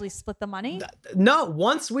they actually split the money? No,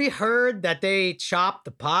 once we heard that they chopped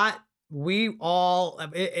the pot,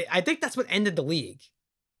 I think that's what ended the league.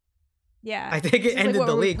 Yeah. I think it ended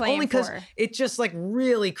the league only because for? It just like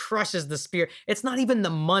really crushes the spirit. It's not even the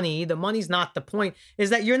money. The money's not the point.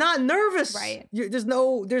 Is that you're not nervous. Right. There's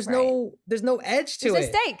no edge to it. There's no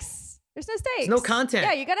stakes. There's no stakes. There's no content.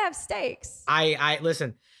 Yeah, you gotta have stakes. I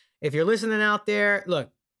listen, if you're listening out there,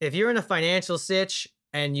 look, if you're in a financial sitch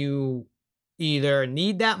and you either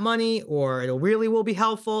need that money or it really will be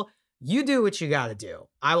helpful, you do what you got to do.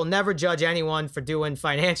 I will never judge anyone for doing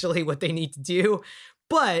financially what they need to do.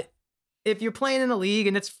 But if you're playing in a league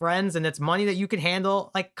and it's friends and it's money that you can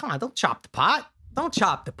handle, like, come on, don't chop the pot. Don't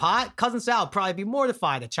chop the pot. Cousin Sal would probably be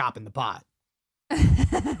mortified at chopping the pot.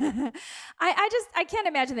 I can't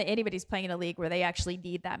imagine that anybody's playing in a league where they actually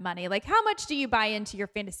need that money. Like, how much do you buy into your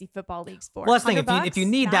fantasy football leagues for? Well, let's think, if you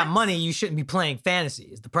need that money, you shouldn't be playing fantasy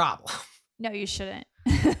is the problem. No, you shouldn't.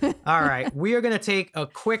 All right. We are going to take a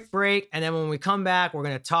quick break. And then when we come back, we're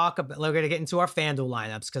going to get into our FanDuel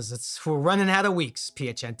lineups because we're running out of weeks,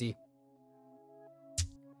 Piacenti.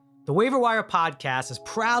 The Waiver Wire podcast is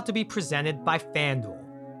proud to be presented by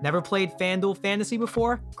FanDuel. Never played FanDuel Fantasy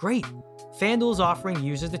before? Great. FanDuel is offering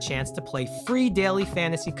users the chance to play free daily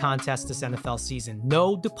fantasy contests this NFL season.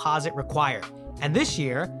 No deposit required. And this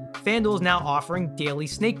year, FanDuel is now offering daily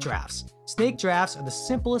snake drafts. Snake drafts are the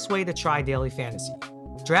simplest way to try daily fantasy.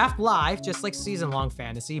 Draft live, just like season-long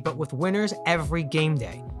fantasy, but with winners every game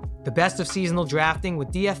day. The best of seasonal drafting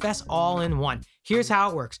with DFS all in one. Here's how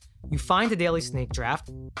it works. You find a daily snake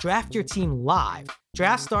draft, draft your team live.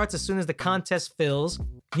 Draft starts as soon as the contest fills.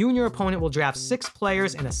 You and your opponent will draft 6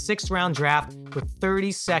 players in a 6-round draft with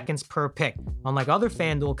 30 seconds per pick. Unlike other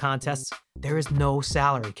FanDuel contests, there is no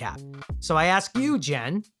salary cap. So I ask you,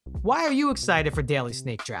 Jen, why are you excited for daily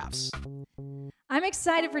snake drafts? I'm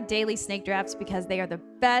excited for daily snake drafts because they are the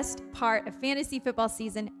best part of fantasy football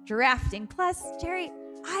season drafting. Plus, Jerry,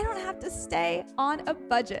 I don't have to stay on a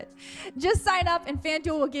budget. Just sign up and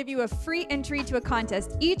FanDuel will give you a free entry to a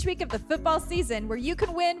contest each week of the football season where you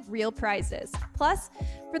can win real prizes. Plus,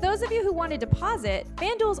 for those of you who want to deposit,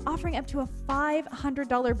 FanDuel is offering up to a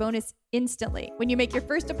 $500 bonus instantly when you make your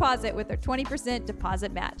first deposit with their 20%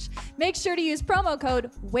 deposit match. Make sure to use promo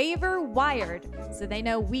code WAIVERWIRED so they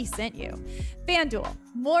know we sent you. FanDuel,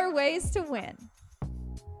 more ways to win.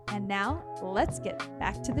 And now, let's get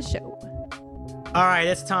back to the show. All right,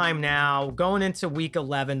 it's time now. Going into week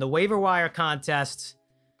 11, the waiver wire contest.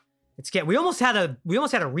 We almost had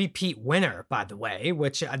a repeat winner, by the way,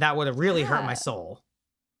 which that would have really hurt my soul.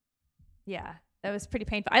 Yeah, that was pretty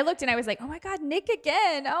painful. I looked and I was like, "Oh my God, Nick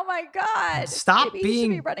again! Oh my God, Stop Maybe he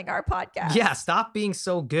should be running our podcast." Yeah, stop being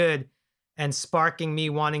so good and sparking me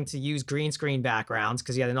wanting to use green screen backgrounds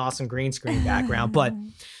because he had an awesome green screen background. But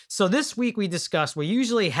so this week we're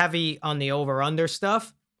usually heavy on the over under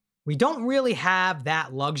stuff. We don't really have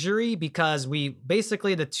that luxury because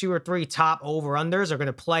the 2 or 3 top over-unders are going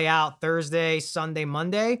to play out Thursday, Sunday,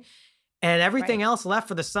 Monday. And everything else left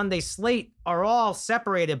for the Sunday slate are all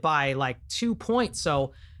separated by like 2 points.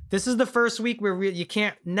 So this is the first week where you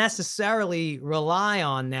can't necessarily rely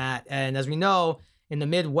on that. And as we know, in the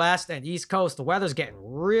Midwest and East Coast, the weather's getting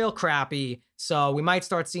real crappy. So we might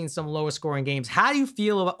start seeing some lower scoring games. How do you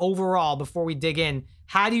feel about, overall, before we dig in,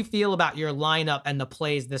 how do you feel about your lineup and the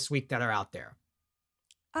plays this week that are out there?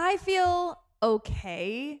 I feel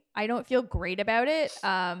okay. I don't feel great about it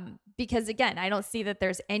because, again, I don't see that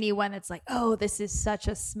there's anyone that's like, oh, this is such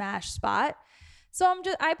a smash spot. So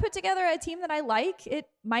I put together a team that I like. It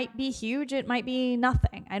might be huge. It might be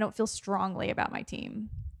nothing. I don't feel strongly about my team.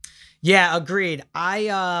 Yeah, agreed.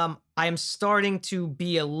 I'm starting to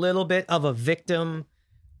be a little bit of a victim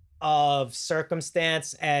of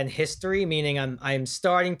circumstance and history, meaning I'm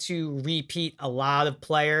starting to repeat a lot of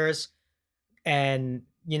players, and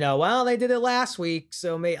well, they did it last week,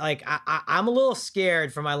 so I'm a little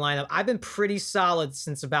scared for my lineup. I've been pretty solid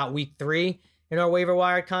since about week 3 in our waiver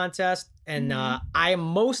wire contest, and I am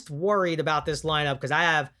most worried about this lineup because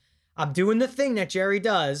I'm doing the thing that Jerry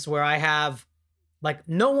does where I have, like,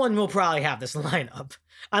 no one will probably have this lineup.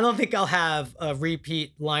 I don't think I'll have a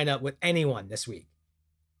repeat lineup with anyone this week.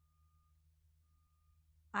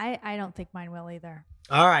 I don't think mine will either.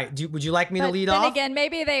 All right. Would you like me to lead off? Then again,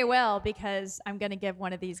 maybe they will, because I'm going to give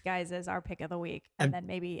one of these guys as our pick of the week, and then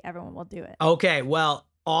maybe everyone will do it. Okay. Well,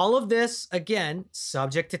 all of this, again,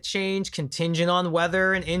 subject to change, contingent on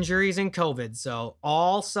weather and injuries and COVID. So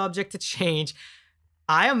all subject to change.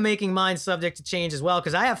 I am making mine subject to change as well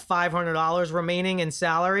because I have $500 remaining in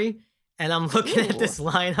salary, and I'm looking at this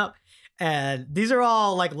lineup, and these are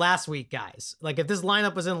all like last week guys. Like if this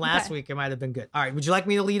lineup was in last week, it might have been good. All right. Would you like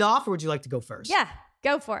me to lead off, or would you like to go first? Yeah,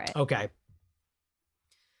 go for it. Okay.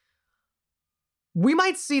 We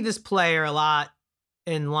might see this player a lot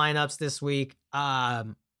in lineups this week.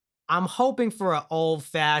 I'm hoping for an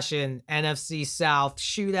old-fashioned NFC South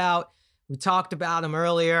shootout. We talked about him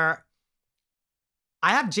earlier.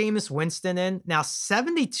 I have Jameis Winston in. Now,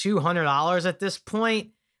 $7,200 at this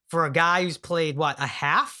point for a guy who's played, what, a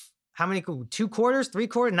half? How many? 2 quarters, 3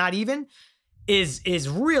 quarters, not even? Is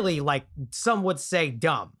really, like, some would say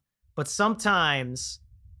dumb. But sometimes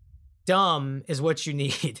dumb is what you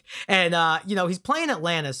need. And, he's playing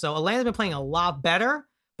Atlanta, so Atlanta's been playing a lot better.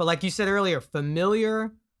 But like you said earlier,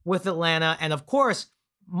 familiar with Atlanta. And, of course,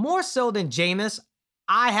 more so than Jameis,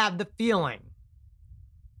 I have the feeling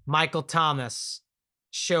Michael Thomas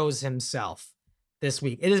shows himself this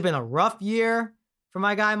week. It has been a rough year for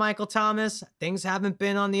my guy, Michael Thomas. Things haven't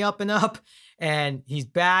been on the up and up, and he's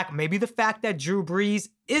back. Maybe the fact that Drew Brees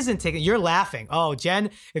isn't taking, you're laughing. Oh, Jen,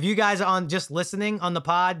 if you guys are on just listening on the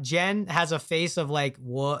pod, Jen has a face of like,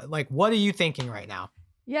 what are you thinking right now?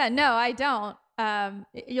 Yeah, no, I don't.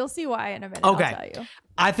 You'll see why in a minute. Okay. I'll tell you.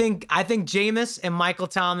 I think Jameis and Michael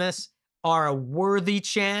Thomas are a worthy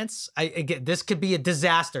chance. This could be a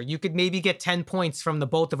disaster. You could maybe get 10 points from the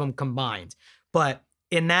both of them combined. But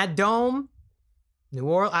in that dome, New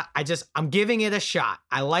Orleans, I'm giving it a shot.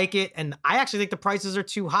 I like it. And I actually think the prices are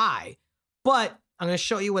too high. But I'm going to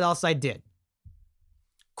show you what else I did.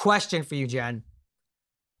 Question for you, Jen.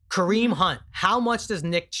 Kareem Hunt. How much does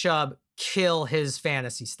Nick Chubb kill his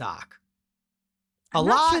fantasy stock? I'm a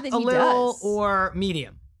not lot, sure that a he little, does. or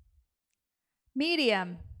medium?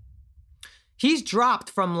 Medium. He's dropped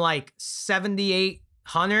from like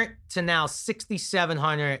 7,800 to now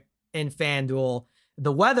 6,700 in FanDuel.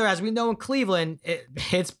 The weather, as we know in Cleveland,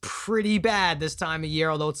 it's pretty bad this time of year,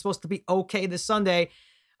 although it's supposed to be okay this Sunday.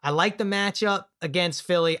 I like the matchup against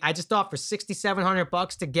Philly. I just thought for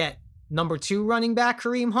 $6,700 to get number 2 running back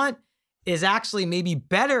Kareem Hunt is actually maybe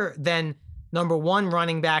better than number 1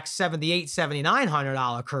 running back $7,800,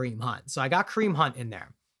 $7,900 Kareem Hunt. So I got Kareem Hunt in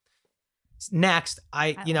there. Next,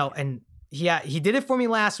 he did it for me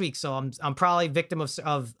last week, so I'm probably victim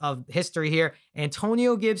of history here.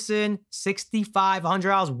 Antonio Gibson,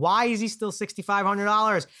 $6,500. Why is he still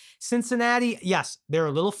 $6,500? Cincinnati, yes, they're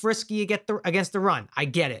a little frisky against the run. I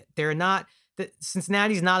get it.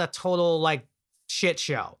 Cincinnati's not a total like shit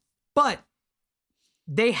show, but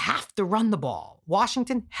they have to run the ball.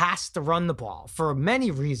 Washington has to run the ball for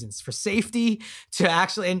many reasons, for safety, to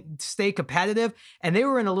actually stay competitive. And they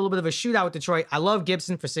were in a little bit of a shootout with Detroit. I love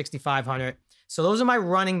Gibson for $6,500. So those are my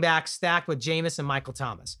running backs stacked with Jameis and Michael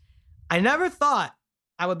Thomas. I never thought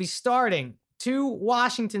I would be starting 2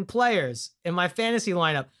 Washington players in my fantasy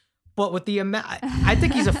lineup, but with the amount, I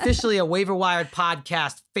think he's officially a waiver wired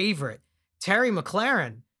podcast favorite, Terry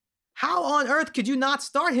McLaurin. How on earth could you not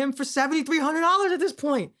start him for $7,300 at this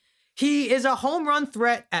point? He is a home run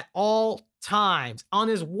threat at all times. On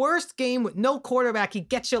his worst game with no quarterback, he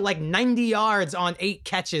gets you like 90 yards on 8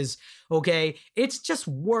 catches, okay? It's just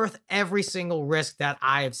worth every single risk that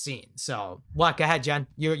I have seen. So, what? Go ahead, Jen.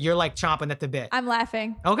 You're like chomping at the bit. I'm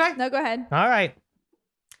laughing. Okay. No, go ahead. All right.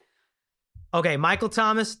 Okay, Michael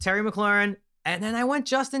Thomas, Terry McLaurin. And then I went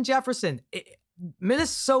Justin Jefferson.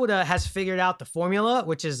 Minnesota has figured out the formula,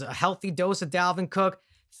 which is a healthy dose of Dalvin Cook.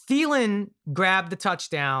 Thielen grabbed the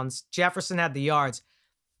touchdowns. Jefferson had the yards.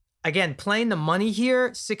 Again, playing the money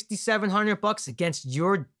here, $6,700 against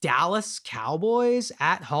your Dallas Cowboys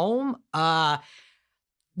at home.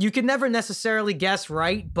 You can never necessarily guess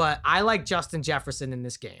right, but I like Justin Jefferson in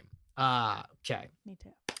this game. Okay. Me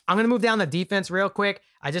too. I'm going to move down the defense real quick.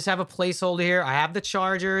 I just have a placeholder here. I have the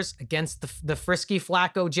Chargers against the frisky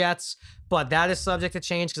Flacco Jets, but that is subject to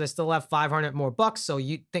change because I still have 500 more bucks. So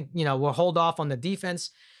you think, we'll hold off on the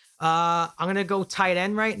defense. I'm going to go tight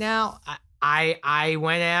end right now. I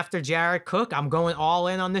went after Jared Cook. I'm going all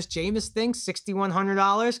in on this Jameis thing,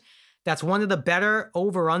 $6,100. That's one of the better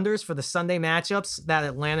over-unders for the Sunday matchups, that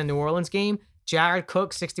Atlanta-New Orleans game. Jared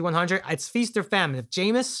Cook, 6,100. It's feast or famine. If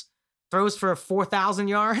Jameis throws for 4,000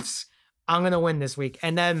 yards, I'm going to win this week.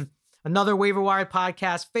 And then another waiver wire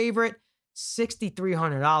podcast favorite,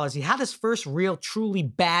 $6,300. He had his first real, truly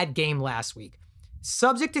bad game last week.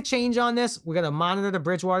 Subject to change on this. We're going to monitor the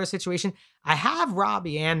Bridgewater situation. I have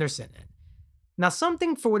Robbie Anderson in. Now,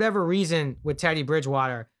 something for whatever reason with Teddy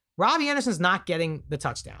Bridgewater, Robbie Anderson's not getting the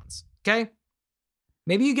touchdowns, okay?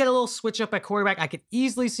 Maybe you get a little switch up at quarterback. I could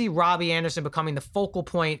easily see Robbie Anderson becoming the focal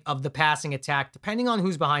point of the passing attack, depending on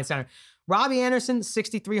who's behind center. Robbie Anderson,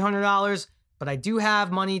 $6,300, but I do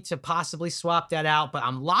have money to possibly swap that out, but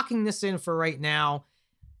I'm locking this in for right now.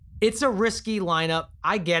 It's a risky lineup.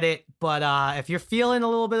 I get it, but if you're feeling a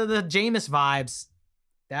little bit of the Jameis vibes,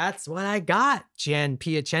 that's what I got, Jen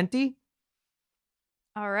Piacenti.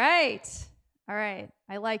 All right.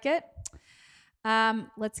 I like it.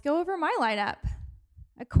 Let's go over my lineup.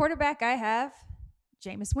 At quarterback, I have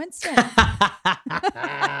Jameis Winston. Now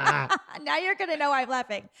you're going to know I'm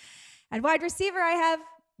laughing. At wide receiver, I have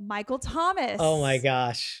Michael Thomas. Oh my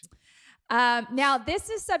gosh. Now, this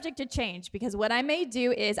is subject to change because what I may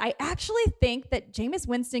do is I actually think that Jameis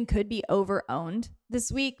Winston could be over-owned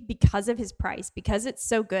this week because of his price, because it's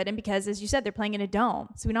so good, and because, as you said, they're playing in a dome,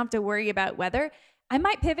 so we don't have to worry about weather. I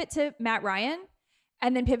might pivot to Matt Ryan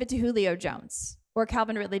and then pivot to Julio Jones or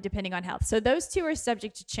Calvin Ridley, depending on health. So those two are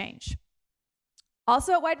subject to change.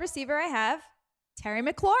 Also at wide receiver, I have Terry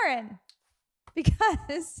McLaurin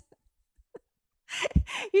because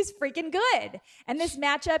he's freaking good. And this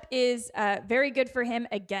matchup is very good for him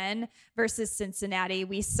again versus Cincinnati.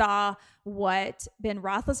 We saw what Ben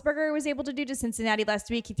Roethlisberger was able to do to Cincinnati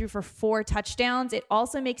last week. He threw for 4 touchdowns. It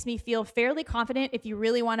also makes me feel fairly confident, if you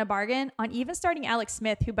really want to bargain, on even starting Alex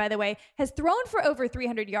Smith, who, by the way, has thrown for over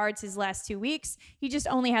 300 yards his last 2 weeks. He just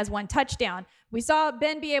only has 1 touchdown. We saw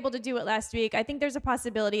Ben be able to do it last week. I think there's a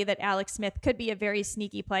possibility that Alex Smith could be a very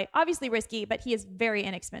sneaky play. Obviously risky, but he is very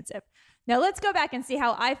inexpensive. Now let's go back and see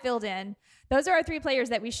how I filled in. Those are our 3 players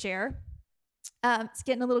that we share. It's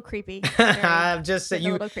getting a little creepy. I'm just saying,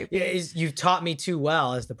 you've taught me too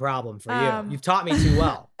well is the problem for you. You've taught me too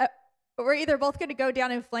well. We're either both going to go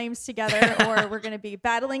down in flames together or we're going to be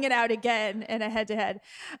battling it out again in a head-to-head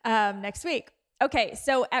next week. Okay,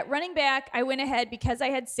 so at running back, I went ahead because I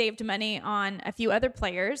had saved money on a few other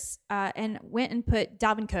players and went and put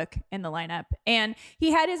Dalvin Cook in the lineup. And he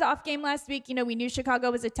had his off game last week. We knew Chicago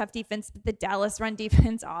was a tough defense, but the Dallas run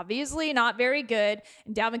defense, obviously not very good.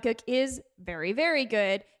 And Dalvin Cook is very, very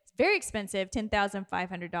good. It's very expensive,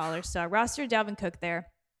 $10,500. So I rostered Dalvin Cook there.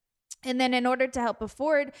 And then in order to help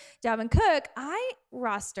afford Dalvin Cook, I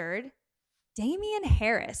rostered Damian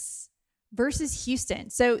Harris versus Houston.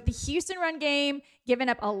 So the Houston run game, given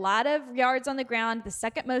up a lot of yards on the ground, the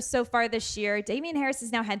second most so far this year. Damian Harris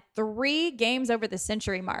has now had 3 games over the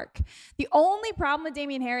century mark. The only problem with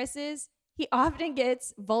Damian Harris is he often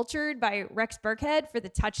gets vultured by Rex Burkhead for the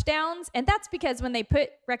touchdowns. And that's because when they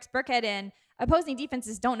put Rex Burkhead in, opposing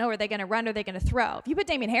defenses don't know, are they going to run or are they going to throw? If you put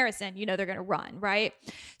Damian Harris in, they're going to run, right?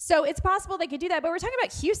 So it's possible they could do that. But we're talking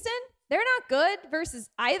about Houston. They're not good versus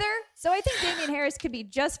either. So I think Damian Harris could be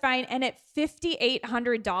just fine. And at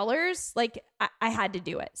 $5,800, I had to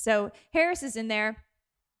do it. So Harris is in there.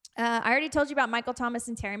 I already told you about Michael Thomas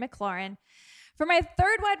and Terry McLaurin. For my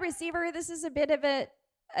third wide receiver, this is a bit of a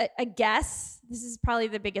guess. This is probably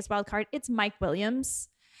the biggest wild card. It's Mike Williams.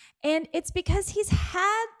 And it's because he's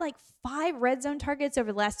had 5 red zone targets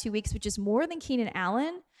over the last 2 weeks, which is more than Keenan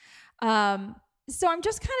Allen. So I'm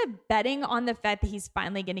just kind of betting on the fact that he's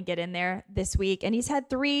finally going to get in there this week. And he's had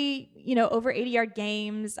 3, over 80-yard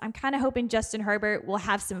games. I'm kind of hoping Justin Herbert will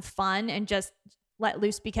have some fun and just let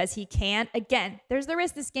loose because he can. Again, there's the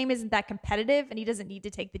risk this game isn't that competitive and he doesn't need to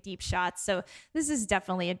take the deep shots. So this is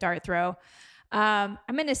definitely a dart throw. I'm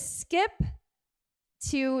going to skip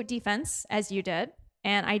to defense as you did.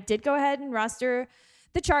 And I did go ahead and roster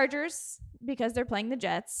the Chargers because they're playing the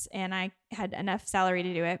Jets, and I had enough salary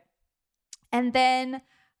to do it. And then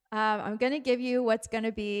I'm going to give you what's going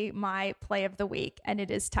to be my play of the week, and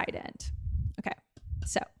it is tight end. Okay,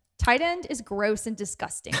 so tight end is gross and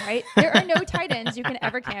disgusting, right? There are no tight ends you can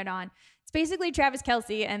ever count on. It's basically Travis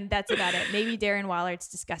Kelce, and that's about it. Maybe Darren Waller. It's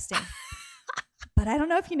disgusting. But I don't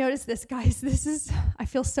know if you noticed this, guys. I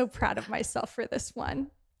feel so proud of myself for this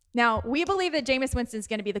one. Now, we believe that Jameis Winston is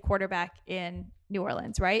going to be the quarterback in New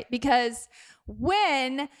Orleans, right? Because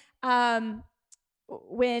when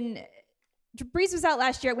Breeze was out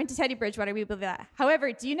last year, it went to Teddy Bridgewater. We believe that.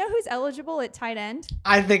 However, do you know who's eligible at tight end?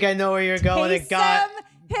 I think I know where you're going. Taysom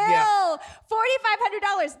Hill,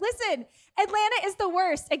 $4,500. Listen, Atlanta is the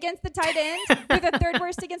worst against the tight end. They're the third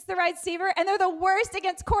worst against the wide receiver, and they're the worst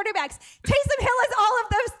against quarterbacks. Taysom Hill is all of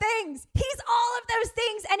those things. He's all of those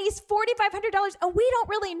things, and he's $4,500, and we don't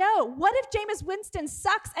really know. What if Jameis Winston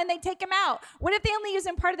sucks and they take him out? What if they only use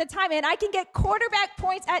him part of the time, and I can get quarterback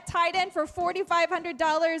points at tight end for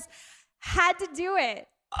 $4,500? Had to do it.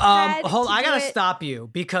 Hold on, I gotta stop you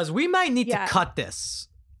because we might need to cut this.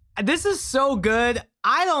 This is so good.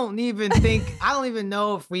 I don't even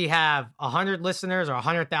know if we have 100 listeners or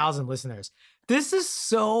 100,000 listeners. This is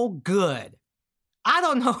so good. I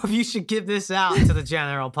don't know if you should give this out to the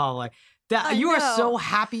general public. You are so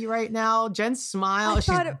happy right now. Jen's smile,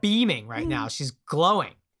 she's beaming right now. She's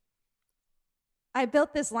glowing. I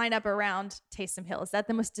built this lineup around Taysom Hill. Is that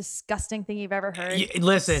the most disgusting thing you've ever heard?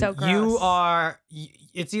 Listen,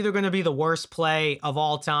 it's either going to be the worst play of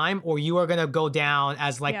all time, or you are going to go down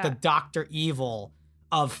as like the Dr. Evil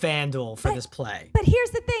of FanDuel for this play. But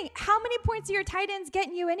here's the thing. How many points are your tight ends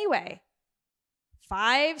getting you anyway?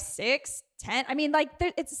 5, 6, 10. I mean, like,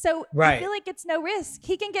 it's so, I feel like it's no risk.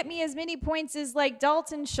 He can get me as many points as like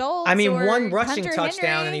Dalton Schultz. I mean, one rushing Hunter touchdown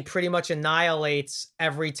Henry. and he pretty much annihilates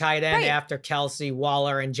every tight end after Kelce,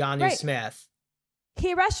 Waller, and Jonnu Smith.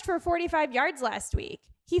 He rushed for 45 yards last week.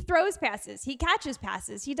 He throws passes. He catches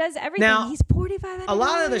passes. He does everything. Now, he's $4,500. A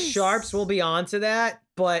lot of the sharps will be onto that,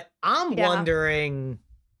 but I'm wondering,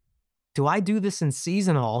 do I do this in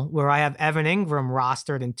seasonal where I have Evan Ingram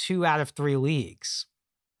rostered in 2 out of 3 leagues?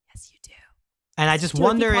 Yes, you do. And I just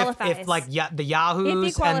wonder if like the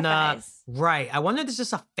Yahoos and I wonder if it's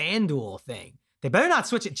just a FanDuel thing. They better not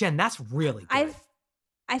switch it, Jen. That's really good.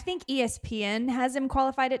 I think ESPN has him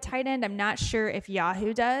qualified at tight end. I'm not sure if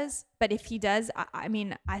Yahoo does, but if he does, I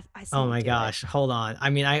oh my gosh, hold on.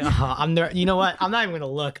 I mean, I'm there. You know what? I'm not even gonna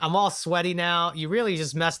look. I'm all sweaty now. You really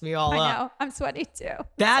just messed me all up. I know. I'm sweaty too.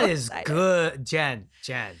 That is excited. Good, Jen.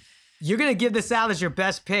 You're gonna give this out as your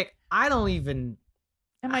best pick. I don't even.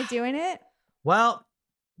 Am I doing it? Well,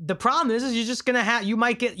 the problem is you're just gonna have you're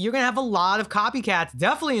gonna have a lot of copycats,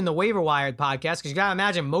 definitely in the Waiver Wired podcast, because you gotta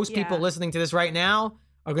imagine most people listening to this right now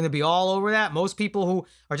are going to be all over that. Most people who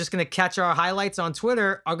are just going to catch our highlights on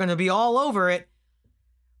Twitter are going to be all over it.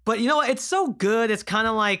 But you know what? It's so good. It's kind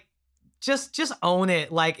of like, just own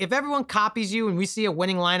it. Like, if everyone copies you and we see a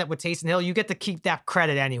winning lineup with Taysom Hill, you get to keep that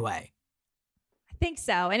credit anyway. I think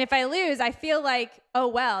so. And if I lose, I feel like, oh,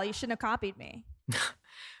 well, you shouldn't have copied me.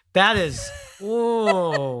 That is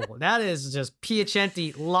just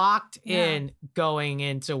Piacenti locked in going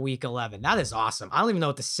into week 11. That is awesome. I don't even know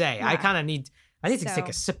what to say. Yeah. I need to take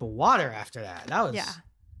a sip of water after that. That was... Yeah.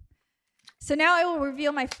 So now I will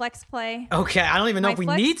reveal my flex play. Okay. I don't even know if we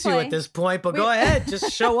need to at this point, but go ahead.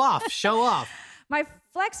 Just show off. Show off. My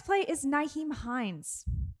flex play is Nyheim Hines.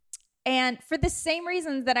 And for the same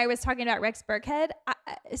reasons that I was talking about Rex Burkhead.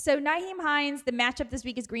 So Nyheim Hines, the matchup this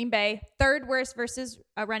week is Green Bay, third worst versus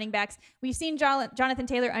running backs. We've seen Jonathan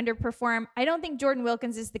Taylor underperform. I don't think Jordan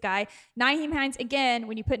Wilkins is the guy. Nyheim Hines, again,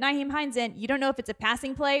 when you put Nyheim Hines in, you don't know if it's a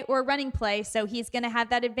passing play or a running play, so he's going to have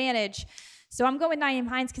that advantage. So I'm going with Nyheim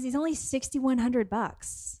Hines because he's only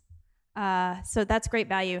 $6,100. So that's great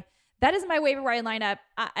value. That is my waiver wire lineup.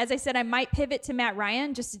 As I said, I might pivot to Matt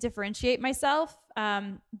Ryan just to differentiate myself.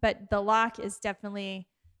 But the lock is definitely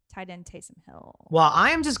tight end Taysom Hill. Well, I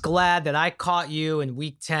am just glad that I caught you in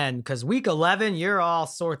week 10 because week 11, you're all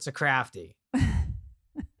sorts of crafty.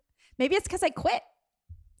 Maybe it's because I quit.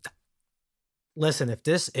 Listen, if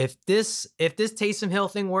this Taysom Hill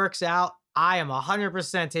thing works out, I am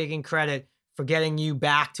 100% taking credit for getting you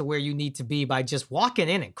back to where you need to be by just walking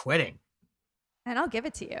in and quitting. And I'll give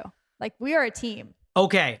it to you. Like, we are a team.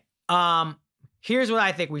 Okay. Here's what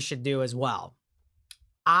I think we should do as well.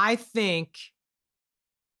 I think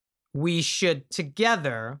we should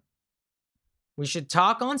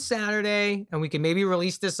talk on Saturday, and we can maybe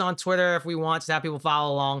release this on Twitter if we want to have people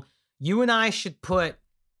follow along. You and I should put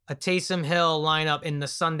a Taysom Hill lineup in the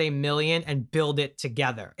Sunday Million and build it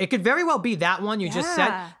together. It could very well be that one you just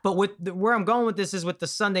said, but with where I'm going with this is with the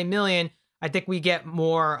Sunday Million, I think we get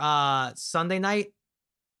more Sunday night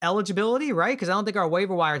eligibility, right? Because I don't think our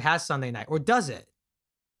waiver wire has Sunday night, or does it?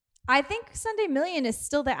 I think Sunday Million is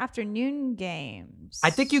still the afternoon games. I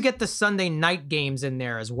think you get the Sunday night games in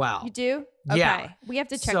there as well. You do? Okay. Yeah. We have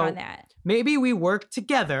to check on that. Maybe we work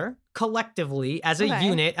together collectively as a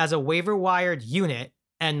unit, as a waiver wired unit,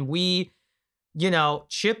 and we,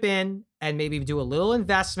 chip in and maybe do a little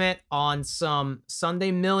investment on some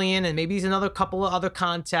Sunday Million and maybe another couple of other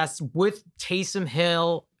contests with Taysom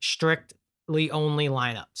Hill strictly only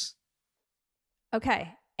lineups.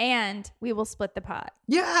 Okay. And we will split the pot.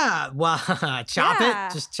 Yeah. Well, chop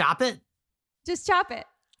it. Just chop it. Just chop it.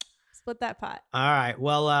 Split that pot. All right.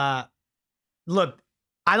 Well, look,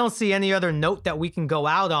 I don't see any other note that we can go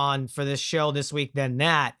out on for this show this week than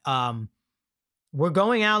that. We're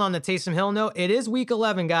going out on the Taysom Hill note. It is week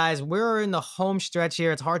 11, guys. We're in the home stretch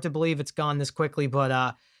here. It's hard to believe it's gone this quickly, but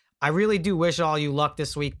I really do wish all you luck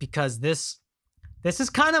this week because this is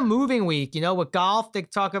kind of moving week. With golf, they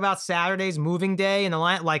talk about Saturday's moving day and the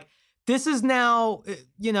line. Like, this is now,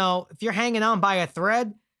 if you're hanging on by a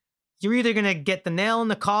thread, you're either going to get the nail in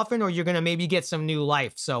the coffin or you're going to maybe get some new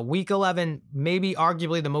life. So week 11, maybe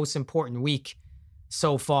arguably the most important week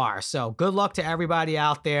so far. So good luck to everybody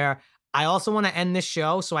out there. I also want to end this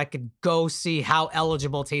show so I could go see how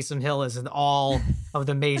eligible Taysom Hill is in all of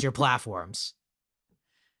the major platforms.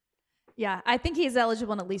 Yeah, I think he's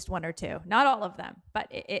eligible in at least one or two. Not all of them. But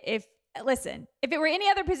if it were any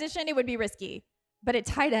other position, it would be risky. But at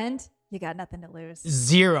tight end, you got nothing to lose.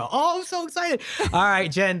 0. Oh, I'm so excited. All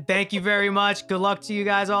right, Jen, thank you very much. Good luck to you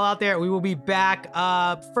guys all out there. We will be back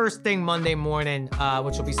first thing Monday morning,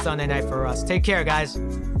 which will be Sunday night for us. Take care, guys.